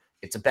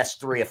 It's a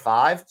best 3 of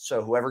 5.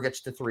 So whoever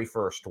gets to 3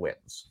 first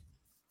wins.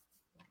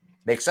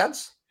 Make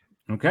sense?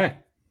 Okay.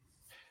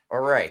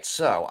 All right.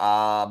 So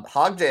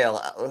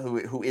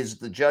Hogdale, who is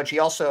the judge, he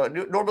also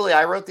normally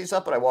I wrote these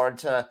up, but I wanted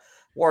to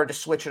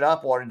switch it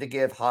up. Wanted to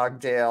give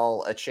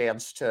Hogdale a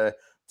chance to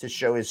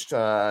show his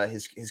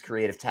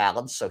creative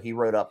talents. So he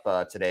wrote up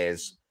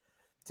today's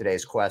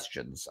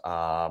questions.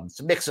 It's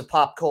a mix of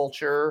pop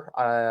culture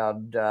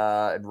and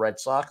Red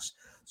Sox.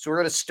 So we're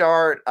gonna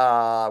start.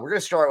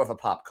 With a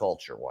pop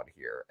culture one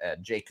here,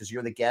 and Jake, because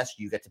you're the guest,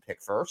 you get to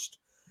pick first.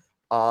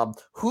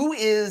 Who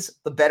is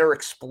the better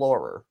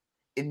explorer,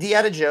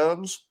 Indiana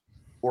Jones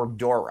or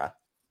Dora?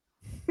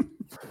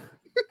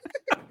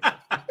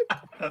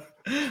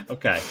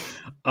 Okay.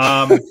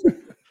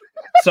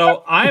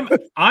 So I'm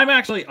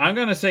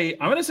gonna say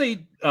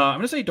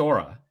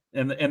Dora,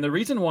 and the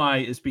reason why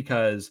is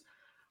because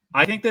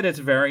I think that it's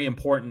very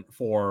important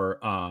for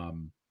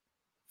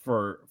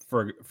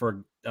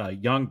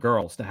young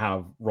girls to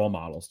have role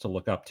models to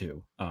look up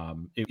to,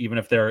 even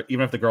if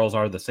the girls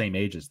are the same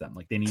age as them.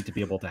 Like, they need to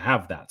be able to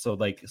have that. So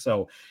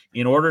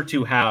in order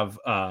to have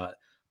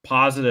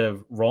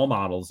positive role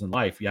models in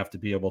life, you have to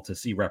be able to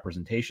see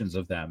representations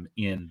of them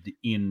in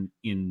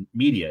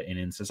media and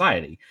in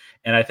society.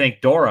 And I think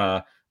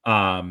Dora,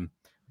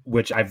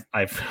 which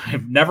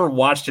I've never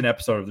watched an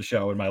episode of the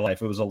show in my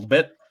life. It was a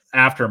bit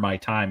after my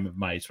time of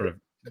my sort of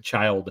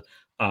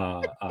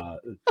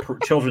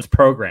children's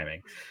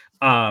programming.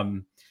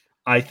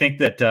 I think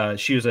that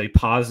she was a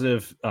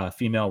positive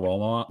female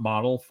role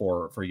model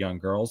for young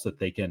girls, that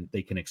they can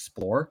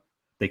explore.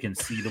 They can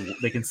see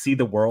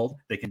the world.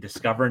 They can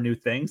discover new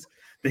things.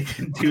 They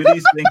can do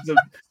these things.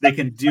 They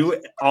can do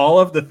all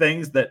of the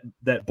things that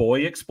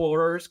boy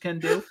explorers can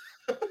do.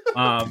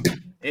 That's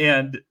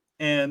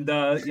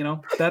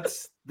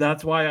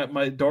why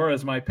my Dora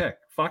is my pick.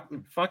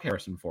 Fuck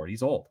Harrison Ford.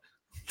 He's old.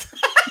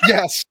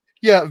 Yes.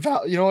 Yeah.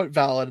 You know what?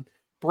 Valid.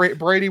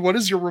 Brady, what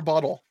is your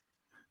rebuttal?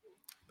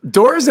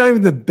 Dora's not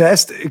even the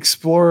best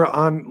explorer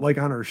on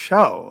her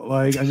show.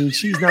 Like, I mean,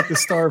 she's not the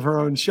star of her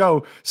own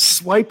show.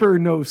 Swiper,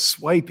 no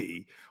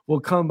swipey, will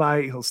come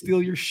by. He'll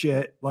steal your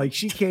shit. Like,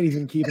 she can't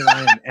even keep an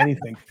eye on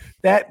anything.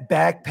 That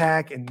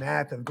backpack and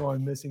map have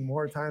gone missing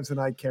more times than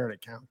I care to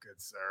count, good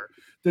sir.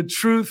 The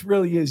truth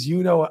really is,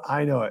 you know it,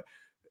 I know it.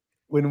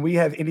 When we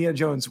have Indiana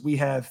Jones, we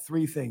have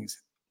 3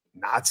 things: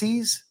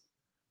 Nazis,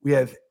 we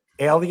have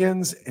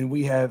aliens, and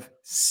we have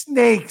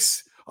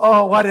snakes.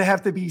 Oh, why did it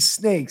have to be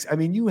snakes? I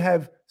mean, you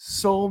have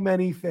so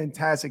many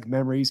fantastic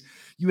memories.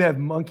 You have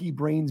monkey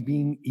brains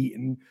being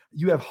eaten.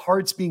 You have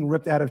hearts being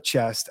ripped out of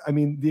chest. I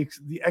mean,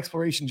 the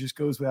exploration just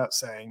goes without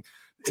saying.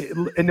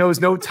 It knows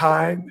no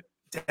time,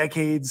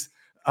 decades,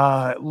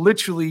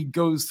 literally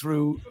goes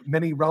through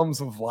many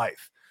realms of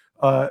life.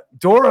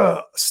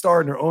 Dora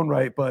starred in her own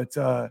right, but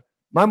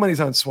my money's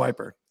on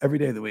Swiper every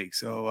day of the week.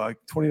 So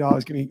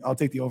 $20, I'll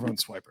take the over on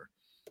Swiper.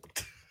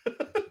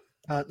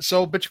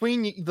 So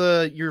between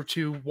your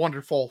two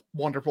wonderful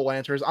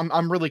answers,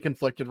 I'm really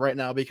conflicted right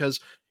now because,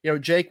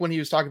 Jake, when he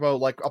was talking about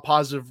like a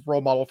positive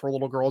role model for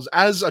little girls,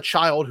 as a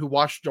child who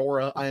watched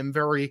Dora, I am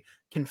very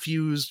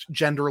confused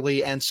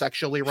genderly and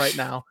sexually right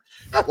now,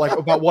 like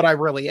about what I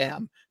really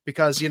am,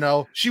 because,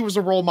 she was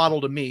a role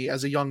model to me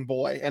as a young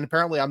boy. And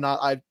apparently I'm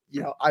not.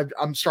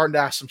 I'm starting to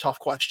ask some tough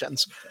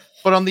questions.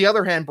 But on the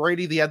other hand,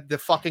 Brady had the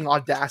fucking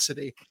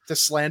audacity to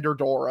slander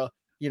Dora,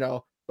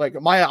 like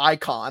my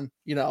icon,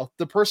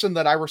 the person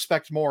that I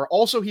respect more.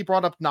 Also, he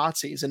brought up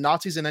Nazis, and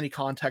Nazis in any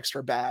context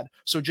are bad.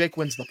 So Jake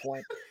wins the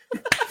point.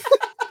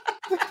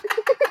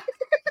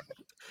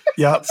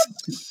 Yep.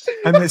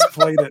 I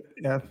misplayed it.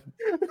 Yeah.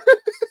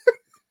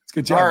 It's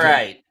good job. All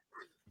right. Jake.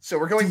 So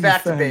we're going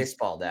back to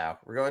baseball now.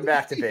 We're going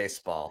back to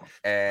baseball.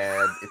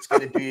 And it's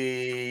going to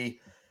be,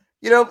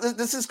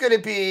 this is going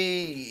to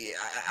be,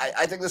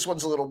 I think this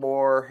one's a little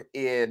more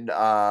in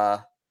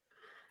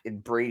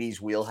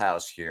Brady's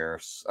wheelhouse here,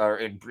 or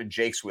in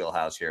Jake's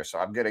wheelhouse here. So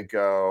I'm going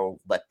to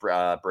let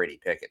Brady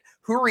pick it.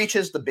 Who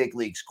reaches the big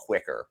leagues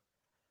quicker,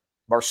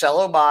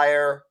 Marcelo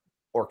Meyer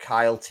or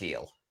Kyle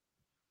Teel?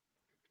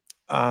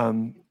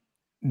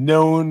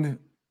 Known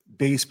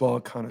baseball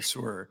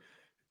connoisseur,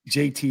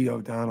 JT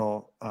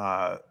O'Donnell,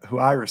 who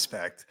I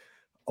respect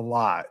a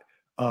lot,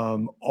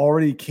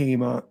 already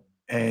came up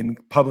and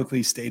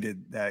publicly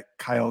stated that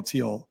Kyle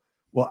Teel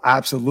will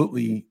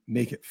absolutely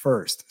make it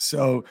first.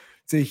 So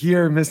to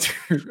hear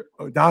Mr.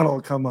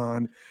 O'Donnell come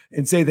on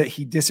and say that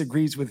he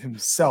disagrees with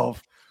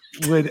himself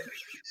would,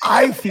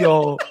 I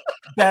feel,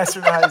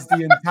 bastardize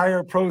the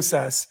entire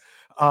process.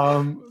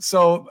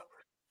 So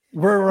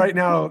we're right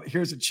now,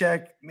 here's a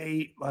check,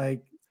 mate.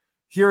 Like,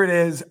 here it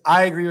is.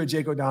 I agree with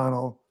Jake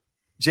O'Donnell.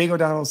 Jake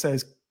O'Donnell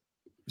says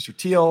Mr.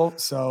 Teel.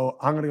 So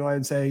I'm going to go ahead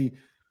and say,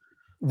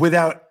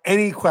 without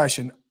any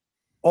question,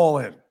 all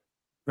in,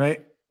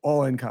 right?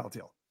 All in Kyle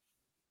Teel.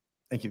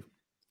 Thank you.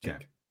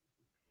 Okay.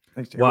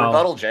 Thanks, Jake.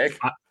 Rebuttal, Jake.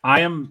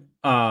 I am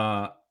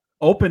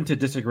open to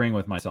disagreeing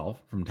with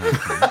myself from time to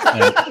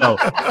time. And so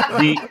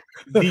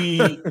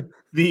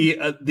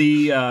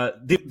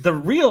the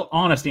real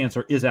honest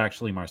answer is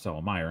actually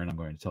Marcelo Meyer, and I'm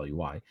going to tell you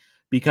why.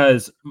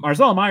 Because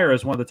Marcelo Meyer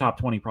is one of the top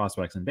 20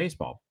 prospects in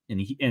baseball, and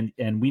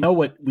we know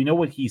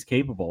what he's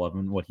capable of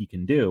and what he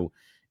can do.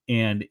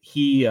 And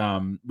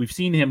we've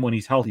seen him when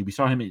he's healthy. We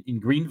saw him in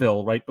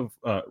Greenville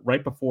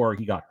right before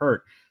he got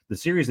hurt. The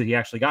series that he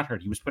actually got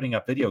hurt, he was putting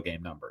up video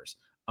game numbers.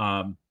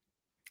 And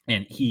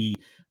he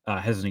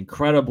has an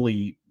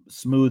incredibly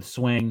smooth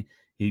swing.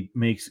 He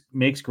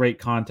makes great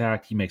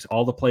contact. He makes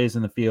all the plays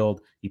in the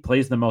field. He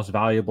plays the most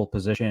valuable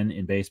position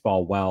in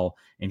baseball well,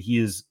 and he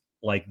is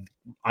like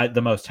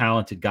the most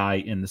talented guy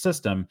in the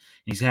system.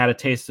 He's had a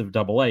taste of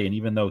Double-A, and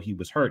even though he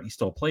was hurt, he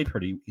still played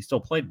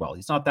well.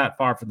 He's not that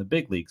far from the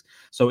big leagues,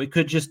 so he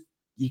could just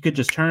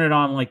turn it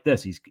on like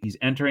this. He's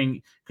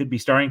could be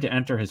starting to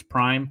enter his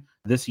prime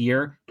this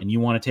year, and you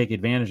want to take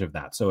advantage of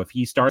that. So if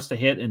he starts to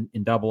hit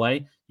in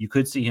Double-A, you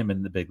could see him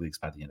in the big leagues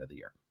by the end of the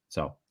year.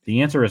 So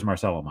the answer is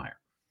Marcelo Meyer.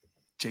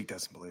 Jake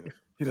doesn't believe it.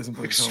 He doesn't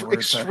believe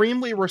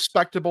extremely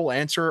respectable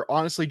answer.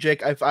 Honestly,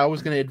 Jake, if I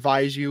was going to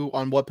advise you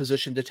on what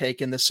position to take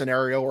in this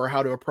scenario or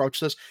how to approach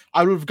this,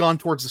 I would have gone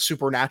towards the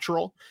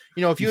supernatural.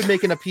 If you would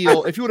make an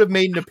appeal, if you would have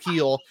made an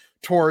appeal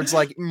towards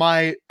like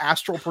my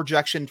astral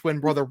projection twin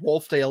brother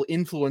Wolfdale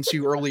influenced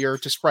you earlier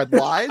to spread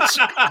lies,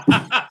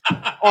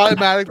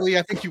 automatically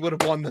I think you would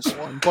have won this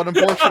one. But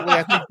unfortunately,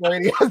 I think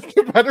Brady has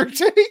the better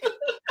take.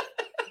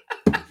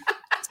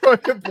 So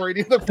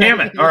Brady, damn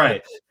it! All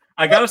right.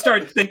 I got to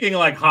start thinking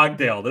like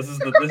Hogdale. This is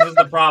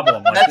the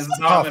problem. Like, this is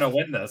how I'm going to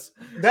win this.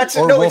 It's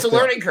a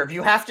learning curve.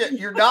 You have to.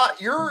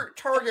 Your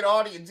target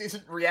audience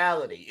isn't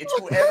reality. It's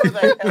whoever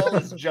the hell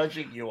is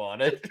judging you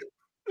on it.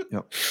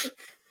 Yep.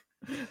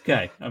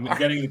 Okay, I'm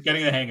getting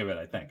the hang of it,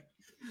 I think.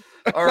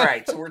 All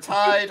right, so we're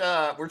tied.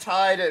 We're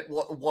tied at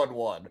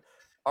 1-1.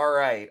 All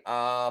right.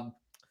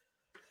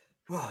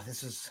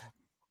 This is.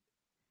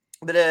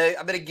 I'm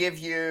gonna give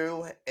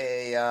you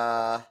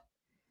a.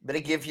 I'm going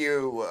to give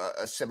you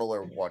a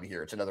similar one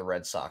here. It's another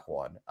Red Sox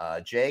one.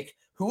 Jake,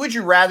 who would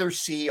you rather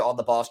see on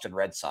the Boston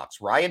Red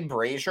Sox, Ryan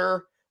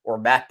Brazier or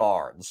Matt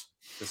Barnes?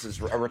 This is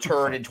a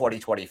return in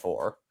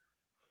 2024.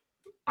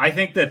 I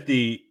think that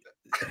the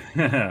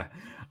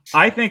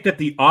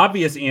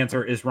obvious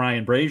answer is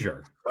Ryan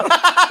Brazier.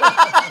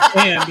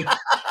 And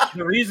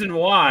the reason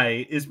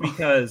why is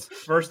because,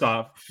 first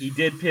off, he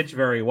did pitch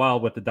very well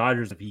with the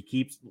Dodgers if he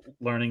keeps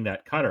learning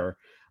that cutter.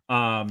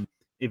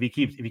 If he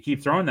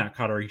keeps throwing that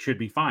cutter, he should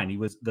be fine.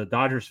 The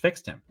Dodgers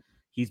fixed him.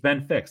 He's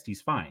been fixed.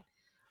 He's fine.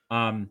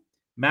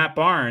 Matt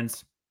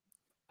Barnes,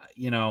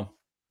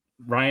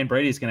 Ryan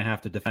Brady's going to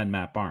have to defend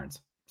Matt Barnes.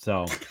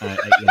 So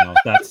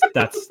that's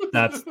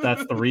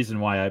the reason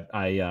why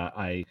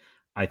I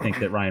think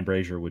that Ryan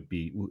Brazier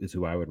is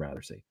who I would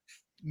rather see.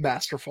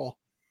 Masterful.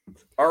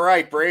 All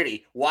right,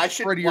 Brady. Why is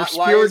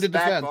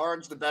Matt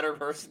Barnes the better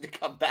person to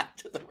come back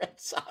to the Red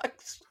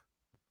Sox?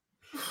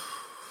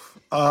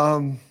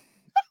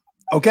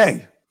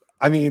 Okay.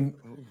 I mean,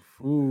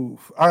 all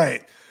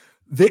right.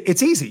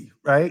 It's easy,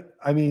 right?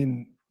 I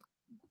mean,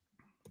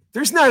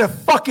 there's not a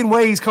fucking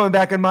way he's coming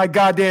back on my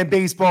goddamn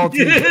baseball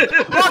team.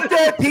 Fuck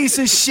that piece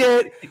of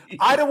shit.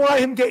 I don't want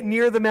him getting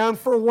near the mound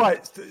for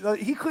what?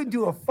 He couldn't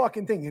do a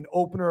fucking thing, an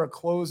opener, a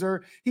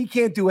closer. He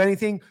can't do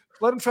anything.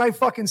 Let him try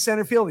fucking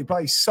center field. He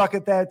probably suck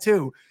at that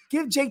too.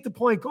 Give Jake the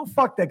point. Go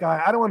fuck that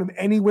guy. I don't want him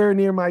anywhere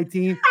near my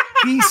team.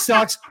 He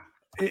sucks.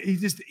 He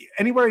just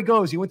anywhere he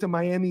goes. He went to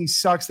Miami. He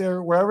sucks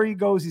there. Wherever he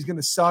goes, he's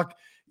gonna suck.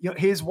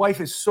 His wife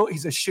is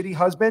he's a shitty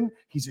husband.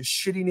 He's a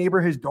shitty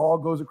neighbor. His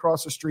dog goes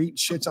across the street,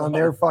 shits on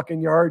their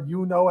fucking yard.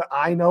 You know it.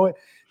 I know it.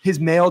 His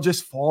mail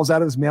just falls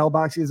out of his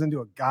mailbox. He doesn't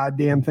do a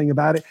goddamn thing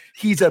about it.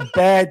 He's a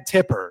bad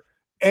tipper.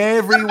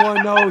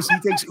 Everyone knows he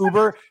takes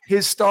Uber.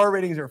 His star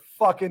ratings are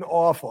fucking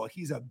awful.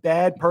 He's a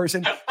bad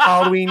person. At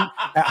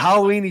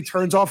Halloween, he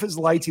turns off his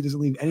lights. He doesn't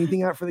leave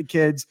anything out for the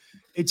kids.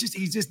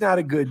 He's just not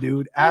a good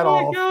dude at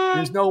all. God.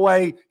 There's no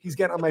way he's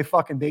getting on my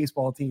fucking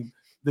baseball team.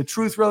 The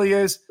truth really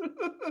is,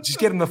 just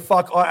get him the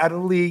fuck out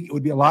of the league. It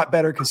would be a lot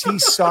better because he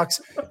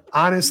sucks.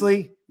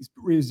 Honestly,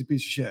 he's a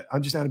piece of shit.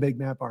 I'm just not a big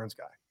Matt Barnes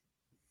guy.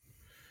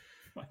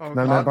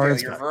 Matt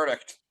Barnes your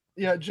verdict.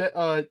 Yeah,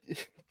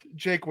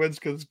 Jake wins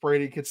because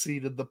Brady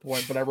conceded the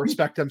point, but I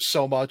respect him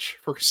so much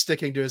for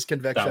sticking to his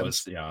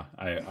convictions.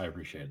 I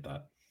appreciate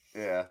that.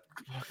 Yeah.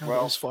 That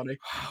was funny.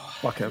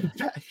 Fuck him.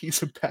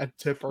 He's a bad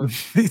tipper.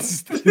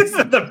 His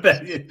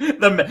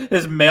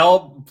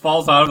mail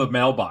falls out of the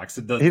mailbox.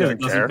 It doesn't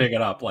pick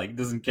it up. Like,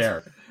 doesn't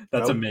care.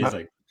 That's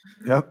amazing.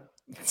 Yep.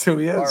 So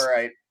he is.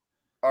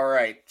 All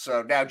right.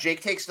 So now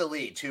Jake takes the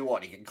lead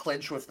 2-1. He can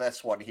clinch with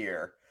this one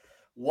here.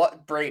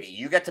 Brady,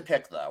 you get to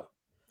pick though.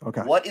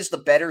 Okay. What is the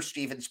better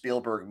Steven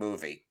Spielberg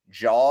movie,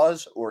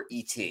 Jaws or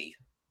E.T.?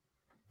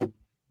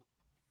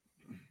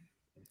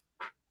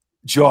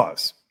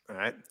 Jaws. All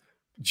right.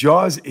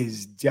 Jaws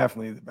is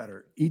definitely the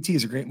better. E.T.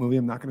 is a great movie.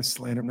 I'm not going to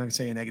slander. I'm not going to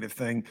say a negative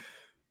thing.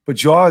 But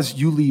Jaws,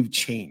 you leave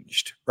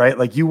changed, right?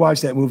 Like you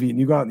watch that movie and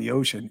you go out in the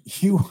ocean,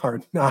 you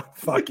are not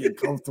fucking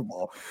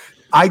comfortable.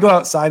 I go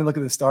outside and look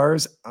at the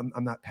stars.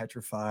 I'm not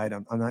petrified.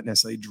 I'm not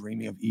necessarily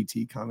dreaming of ET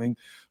coming.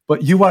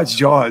 But you watch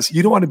Jaws.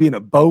 You don't want to be in a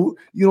boat.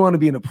 You don't want to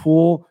be in a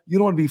pool. You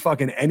don't want to be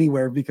fucking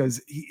anywhere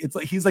because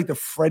he's like the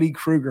Freddy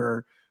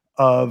Krueger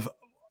of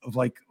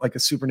like a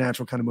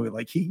supernatural kind of movie.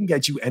 Like he can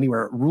get you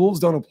anywhere. Rules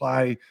don't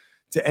apply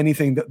to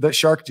anything. The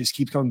shark just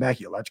keeps coming back.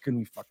 You electrocute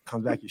me, fucking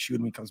comes back. You shoot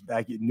me, comes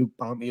back. You nuke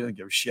bomb me, you don't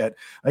give a shit.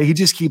 Like, he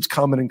just keeps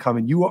coming and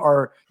coming.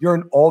 You're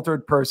an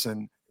altered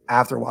person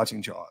after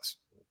watching Jaws.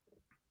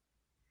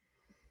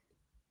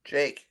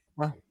 Jake.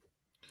 Wow.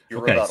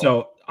 Okay,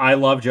 so I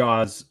love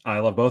Jaws. I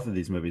love both of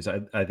these movies.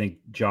 I think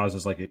Jaws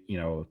is like a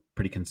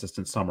pretty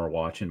consistent summer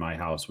watch in my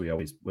house. We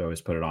always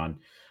put it on.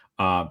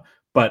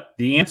 But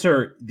the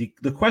answer,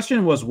 the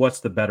question was,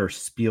 what's the better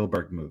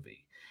Spielberg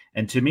movie?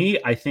 And to me,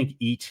 I think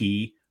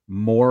E.T.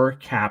 more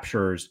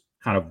captures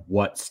kind of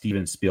what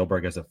Steven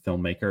Spielberg as a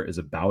filmmaker is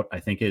about. I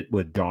think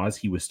with Jaws,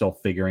 he was still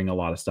figuring a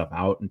lot of stuff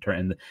out.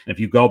 And if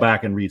you go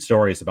back and read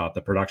stories about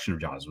the production of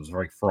Jaws, it was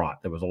very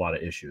fraught. There was a lot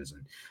of issues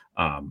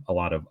and a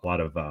lot of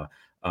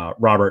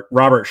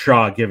Robert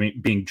Shaw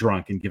being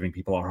drunk and giving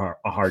people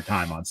a hard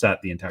time on set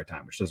the entire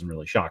time, which doesn't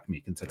really shock me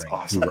considering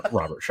who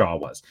Robert Shaw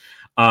was.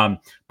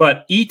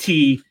 But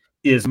E.T.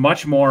 is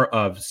much more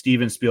of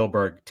Steven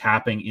Spielberg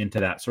tapping into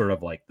that sort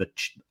of like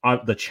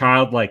the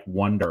childlike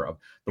wonder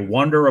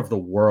of the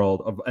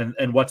world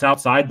and what's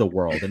outside the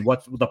world and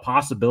what's the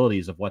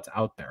possibilities of what's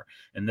out there.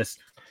 And this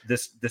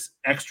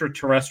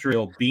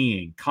extraterrestrial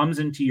being comes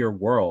into your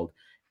world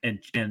and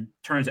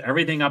turns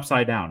everything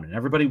upside down, and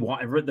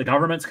the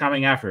government's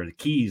coming after the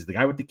keys. The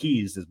guy with the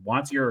keys is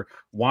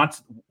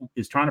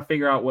trying to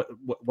figure out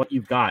what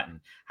you've got and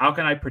how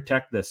can I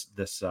protect this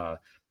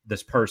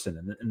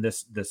person and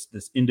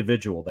this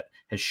individual that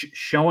has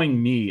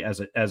showing me as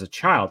a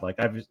child. Like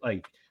I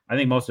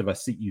think most of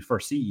us you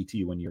first see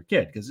ET when you're a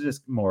kid because it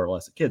is more or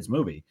less a kid's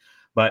movie,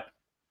 but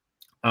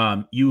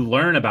you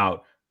learn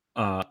about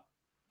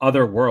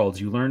other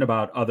worlds, you learn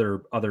about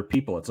other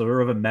people. It's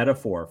sort of a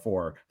metaphor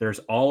for there's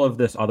all of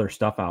this other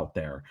stuff out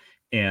there,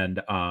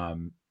 and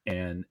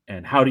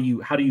how do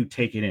you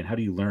take it in? How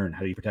do you learn?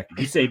 How do you protect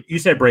it? You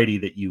said Brady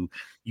that you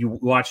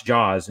watch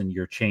Jaws and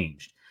you're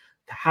changed.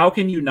 How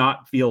can you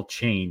not feel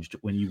changed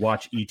when you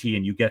watch E.T.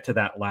 and you get to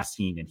that last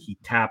scene and he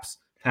taps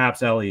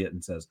Elliot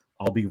and says,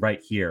 "I'll be right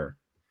here,"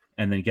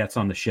 and then gets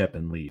on the ship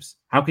and leaves?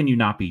 How can you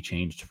not be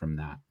changed from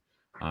that?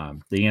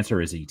 The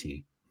answer is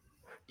E.T.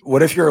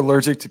 What if you're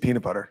allergic to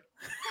peanut butter?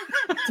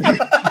 You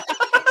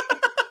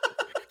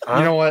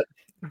know what?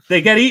 They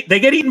get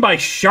eaten by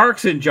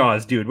sharks in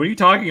Jaws, dude. What are you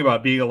talking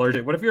about being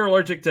allergic? What if you're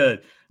allergic to?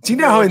 Do you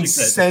know how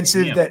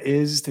insensitive that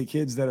is to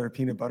kids that are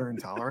peanut butter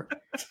intolerant?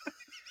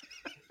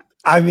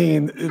 I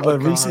mean, the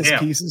Reese's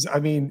Pieces. I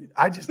mean,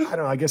 I don't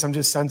know. I guess I'm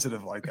just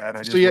sensitive like that.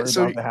 I just worry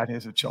about the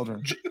happiness of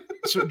children.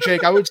 So,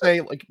 Jake, I would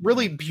say, like,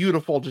 really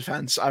beautiful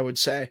defense. I would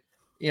say,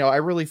 I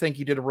really think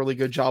you did a really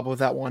good job with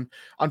that one.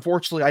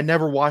 Unfortunately, I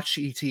never watched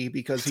E.T.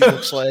 because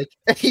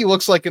he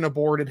looks like an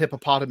aborted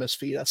hippopotamus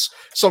fetus.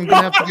 So I'm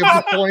gonna have to give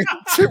the point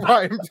to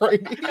Ryan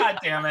Brady. God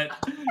damn it!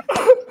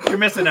 You're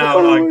missing out,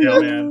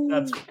 Ogdale, man.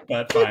 That's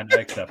fine. I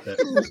accept it.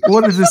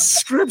 What a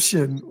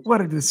description! What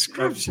a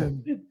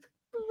description!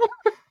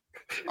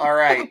 All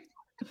right.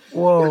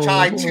 Whoa. We're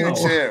tied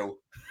 2-2.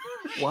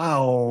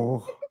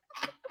 Wow.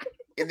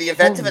 In the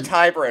event of a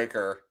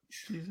tiebreaker,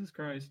 Jesus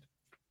Christ.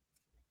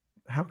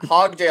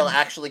 Hogdale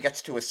actually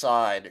gets to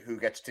decide who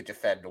gets to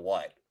defend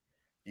what.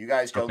 You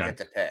guys don't get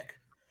to pick.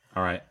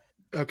 All right.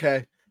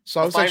 Okay.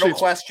 So the final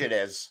question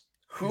is,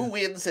 who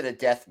wins in a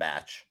death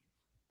match?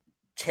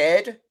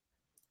 Ted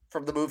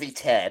from the movie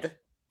Ted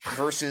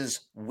versus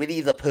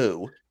Winnie the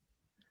Pooh.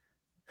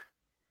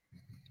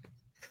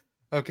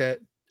 Okay.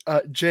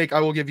 Jake, I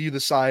will give you the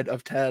side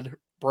of Ted.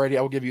 Brady,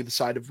 I will give you the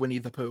side of Winnie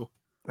the Pooh.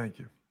 Thank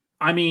you.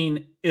 I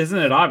mean, isn't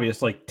it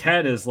obvious? Like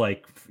Ted is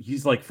like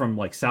he's like from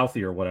like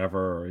Southie or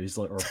whatever, or he's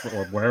like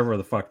or wherever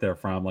the fuck they're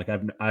from. Like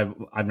I've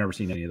never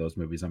seen any of those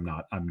movies. I'm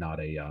not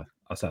a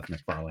Seth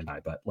MacFarlane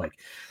guy,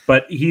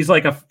 but he's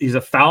like he's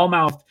a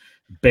foul-mouthed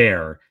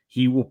bear.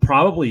 He will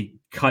probably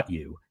cut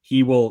you.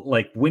 He will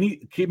like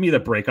give me the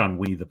break on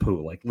Winnie the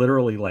Pooh. Like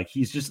literally, like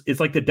it's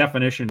like the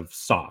definition of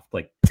soft.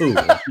 Like Pooh,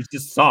 he's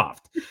just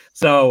soft.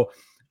 So.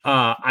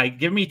 I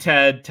give me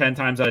Ted 10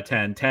 times out of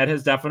 10. Ted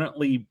has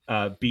definitely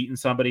beaten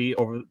somebody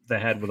over the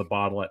head with a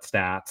bottle at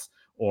Stats,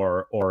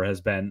 or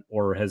is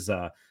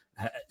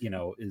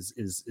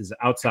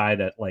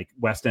outside at like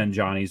West End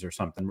Johnny's or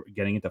something,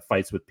 getting into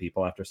fights with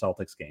people after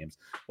Celtics games.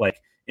 Like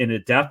in a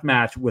death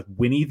match with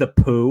Winnie the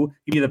Pooh,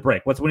 give me the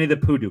break. What's Winnie the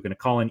Pooh do? Going to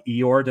call in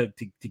Eeyore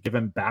to give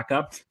him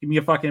backup? Give me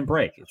a fucking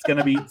break. It's going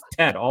to be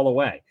Ted all the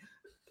way.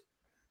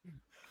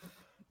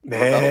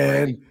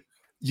 Man.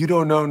 You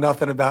don't know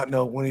nothing about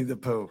Winnie the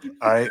Pooh.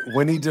 All right.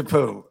 Winnie the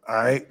Pooh. All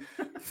right.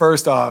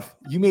 First off,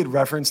 you made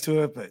reference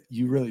to it, but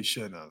you really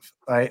shouldn't have.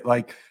 Right.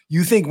 Like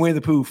you think Winnie the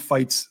Pooh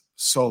fights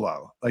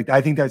solo. Like I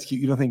think that's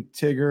cute. You don't think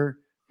Tigger,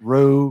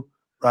 Roo,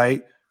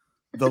 right?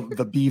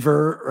 The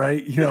beaver,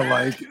 right?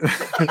 Like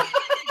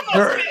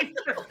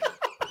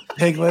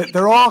Piglet,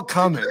 they're all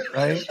coming,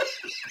 right?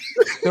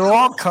 They're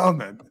all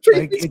coming.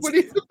 Like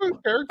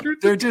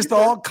they're just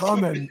all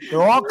coming.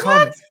 They're all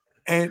coming.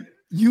 And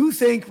you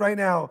think right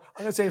now,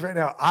 I'm gonna say it right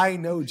now. I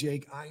know,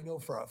 Jake. I know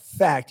for a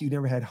fact you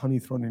never had honey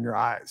thrown in your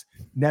eyes.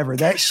 Never.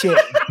 That shit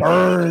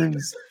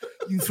burns.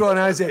 You throw it in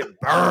eyes, it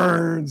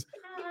burns.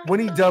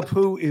 Winnie the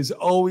Pooh is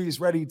always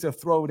ready to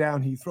throw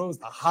down. He throws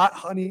the hot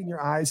honey in your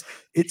eyes.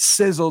 It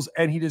sizzles,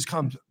 and he just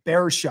comes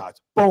bare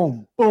shots.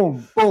 Boom,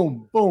 boom,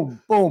 boom,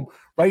 boom, boom,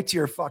 right to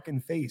your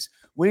fucking face.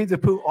 Winnie the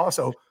Pooh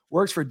also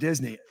works for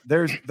Disney.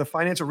 There's the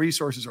financial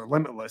resources are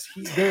limitless.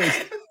 He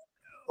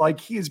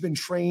has been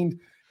trained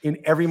in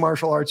every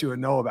martial arts you would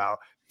know about.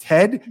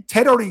 Ted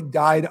already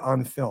died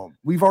on film.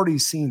 We've already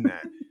seen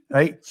that,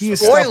 right? He is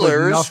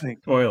Spoilers. Nothing.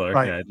 Spoiler.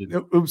 Right.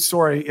 Yeah, oops,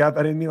 sorry. Yeah,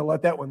 I didn't mean to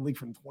let that one leak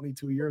from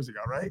 22 years ago,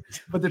 right?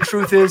 But the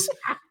truth is,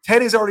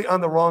 Ted is already on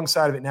the wrong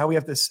side of it. Now we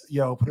have to,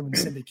 put him in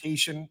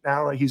syndication.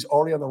 Now, right? He's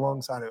already on the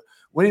wrong side of it.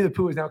 Winnie the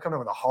Pooh is now coming out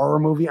with a horror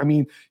movie. I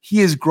mean,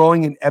 he is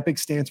growing in epic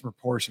stance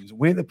proportions.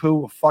 Winnie the Pooh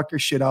will fuck your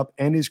shit up,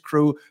 and his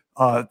crew,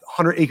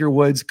 100 Acre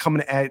Woods,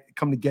 coming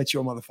to get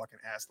your motherfucking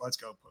ass. Let's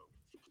go, Pooh.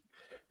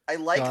 I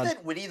like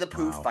that Winnie the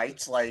Pooh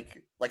fights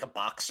like a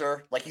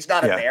boxer. Like he's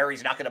not a bear.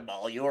 He's not going to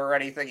maul you or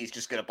anything. He's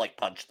just going to like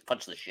punch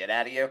the shit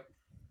out of you.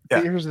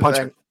 Yeah, here's the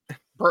thing.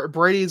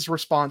 Brady's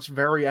response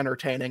very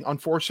entertaining.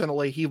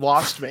 Unfortunately, he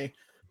lost me.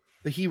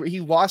 He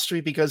lost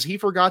me because he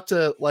forgot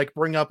to like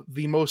bring up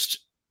the most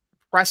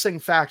pressing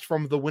fact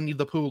from the Winnie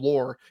the Pooh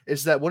lore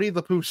is that Winnie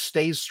the Pooh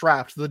stays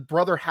strapped. The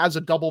brother has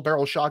a double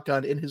barrel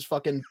shotgun in his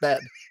fucking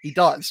bed. He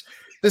does.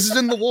 This is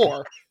in the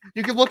lore.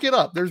 You can look it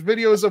up. There's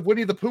videos of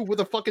Winnie the Pooh with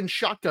a fucking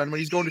shotgun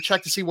when he's going to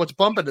check to see what's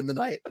bumping in the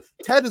night.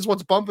 Ted is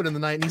what's bumping in the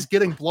night, and he's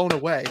getting blown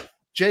away.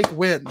 Jake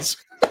wins.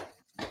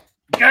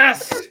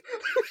 Yes!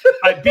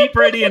 I beat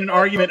Brady in an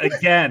argument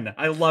again.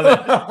 I love it.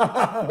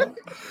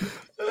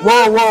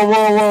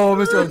 Whoa,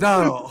 Mr.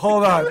 O'Donnell.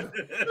 Hold on.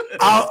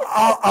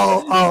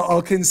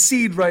 I'll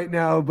concede right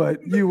now, but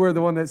you were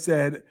the one that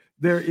said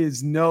there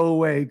is no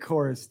way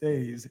Cora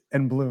stays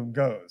and Bloom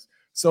goes.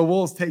 So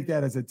we'll take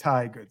that as a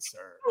tie, good sir.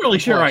 I'm really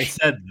sure I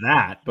said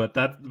that, but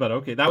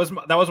okay. That was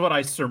what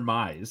I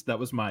surmised. That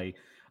was my.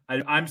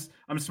 I'm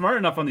smart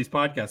enough on these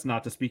podcasts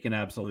not to speak in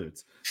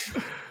absolutes.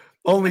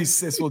 Only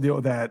Sis will deal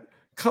with that.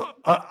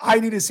 I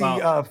need to see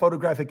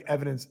photographic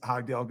evidence,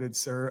 Hogdale, good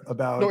sir.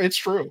 About no, it's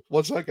true.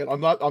 1 second.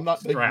 I'm not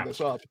making this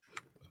up.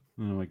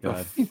 Oh my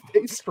god,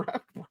 he's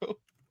strapped, bro.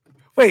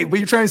 Wait, but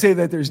you're trying to say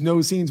that there's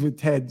no scenes with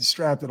Ted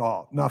strapped at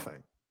all?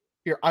 Nothing.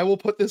 Here, I will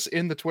put this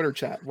in the Twitter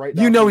chat right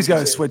now. You know he's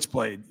got a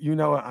switchblade. You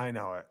know it. I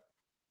know it.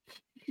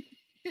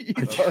 He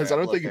does. I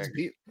don't think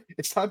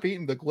it's not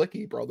beating the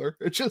Glicky, brother.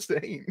 It just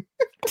ain't.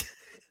 Oh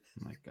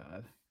my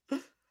god.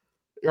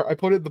 Here, I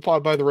put it in the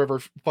Pod by the River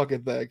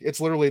fucking thing. It's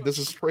literally, this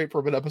is straight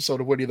from an episode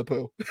of Winnie the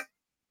Pooh.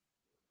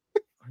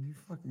 Are you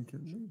fucking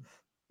kidding me?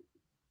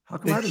 How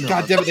come I didn't know?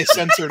 God damn it, they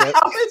censored it.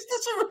 How is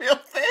this a real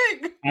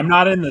thing? I'm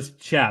not in this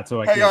chat,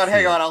 so I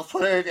hang on. I'll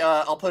put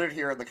it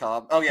here in the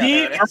com. Oh yeah,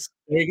 there it is.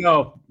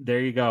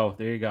 There you go.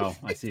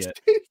 I see it.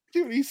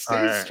 Dude, he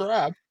stays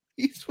strapped.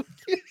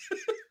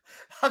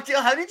 How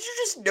did you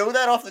just know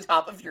that off the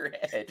top of your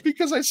head?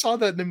 Because I saw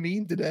that in a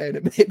meme today and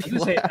it made me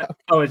laugh.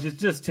 It's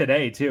just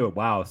today too.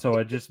 Wow. So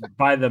it just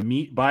by the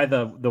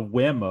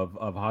whim of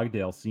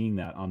Hogdale seeing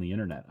that on the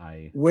internet.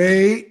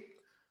 Wait.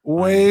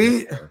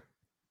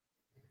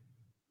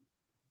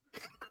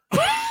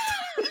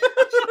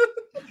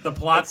 The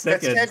plot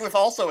thickens. That's Ted with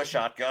also a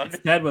shotgun.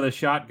 It's Ted with a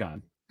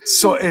shotgun.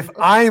 So if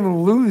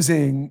I'm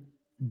losing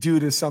due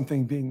to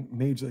something being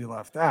majorly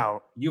left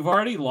out, you've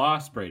already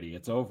lost, Brady.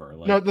 It's over.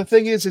 No, the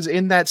thing is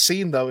in that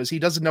scene though, is he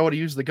doesn't know how to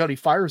use the gun. He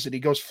fires it. He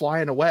goes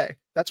flying away.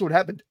 That's what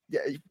happened. Yeah,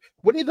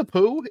 Winnie the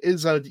Pooh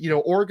is a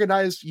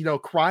organized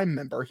crime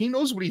member. He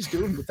knows what he's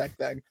doing with that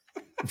thing.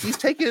 He's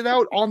taking it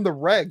out on the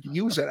reg,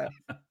 using it.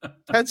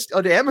 That's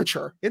an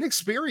amateur,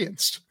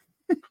 inexperienced.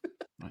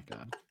 My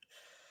God.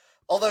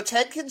 Although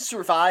Ted can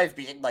survive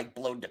being like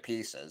blown to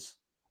pieces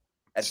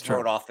and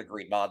thrown off the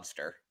green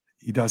monster.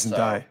 He doesn't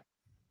die.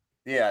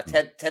 Yeah,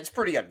 Ted's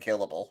pretty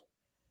unkillable.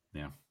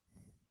 Yeah.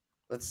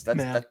 That's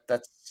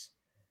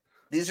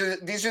these are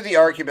the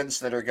arguments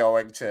that are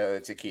going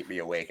to keep me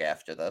awake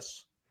after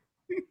this.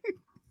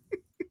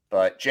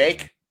 But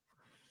Jake,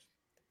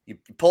 you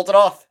pulled it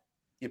off.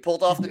 You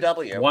pulled off the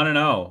W.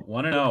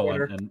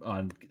 1-0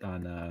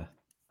 on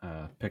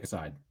pick a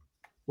side.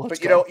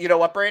 But you know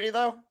what, Brady,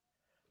 though?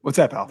 What's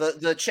that, pal?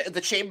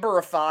 The chamber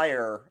of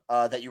fire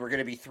that you were going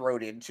to be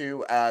thrown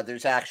into,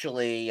 there's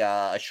actually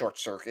a short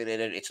circuit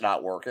in it. It's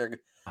not working.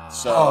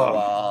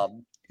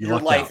 So your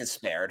life is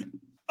spared.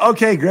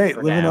 Okay, great.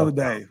 Live another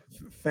day.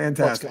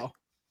 Fantastic. Let's go.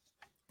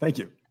 Thank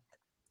you.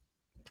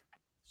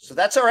 So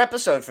that's our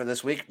episode for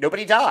this week.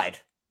 Nobody died.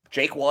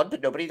 Jake won,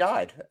 but nobody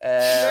died.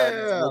 And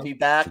we'll be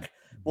back.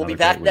 We'll be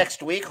back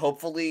next week.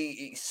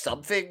 Hopefully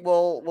something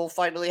will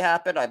finally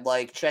happen. I'm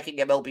like checking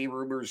MLB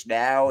rumors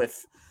now.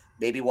 If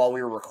maybe while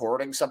we were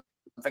recording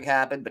something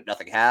happened, but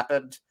nothing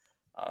happened.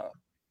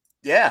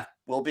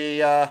 We'll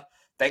be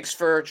thanks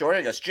for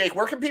joining us. Jake,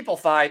 where can people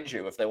find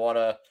you if they want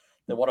to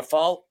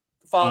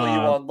follow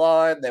you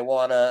online, they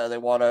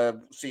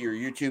wanna see your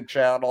YouTube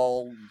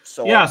channel,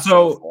 so on and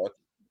so forth.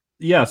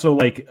 So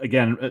like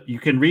again, you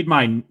can read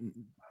my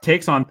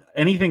takes on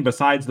anything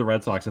besides the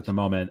Red Sox at the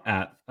moment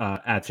at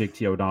Jake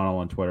T. O'Donnell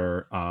on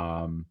Twitter.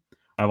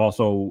 I've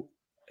also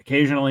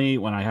occasionally,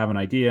 when I have an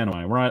idea and when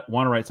I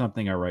want to write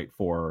something, I write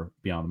for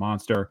Beyond the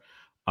Monster.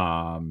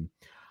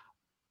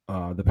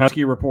 The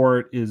Pesky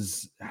Report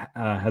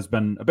has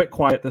been a bit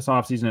quiet this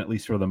offseason, at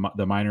least for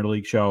the minor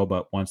league show.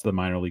 But once the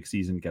minor league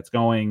season gets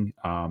going,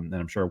 and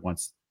I'm sure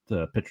once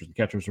the pitchers and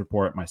catchers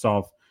report,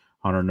 myself,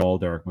 Hunter Knoll,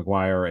 Derek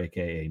McGuire,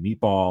 aka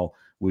Meatball,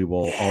 we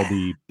will all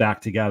be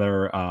back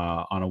together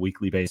on a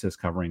weekly basis,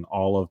 covering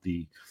all of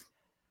the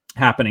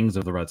happenings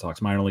of the Red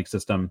Sox minor league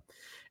system.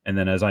 And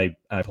then, as I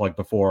plugged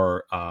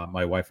before,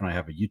 my wife and I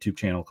have a YouTube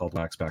channel called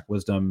Wax Back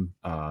Wisdom.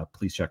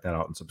 Please check that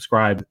out and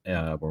subscribe,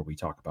 where we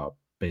talk about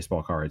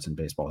baseball cards and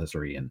baseball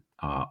history and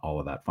all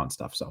of that fun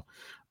stuff. So,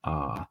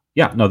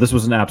 this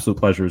was an absolute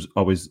pleasure. It's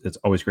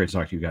always great to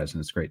talk to you guys,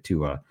 and it's great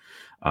to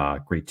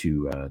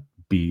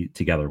be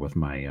together with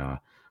my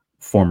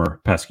former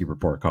Pesky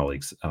Report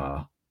colleagues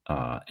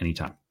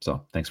anytime.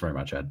 So, thanks very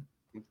much, Ed.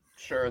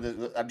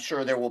 I'm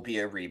sure there will be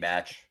a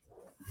rematch.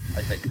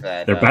 I think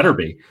that there better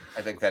be.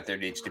 I think that there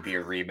needs to be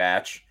a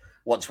rematch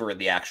once we're in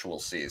the actual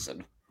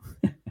season.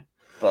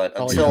 But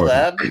until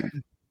then,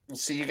 we'll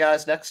see you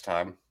guys next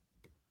time.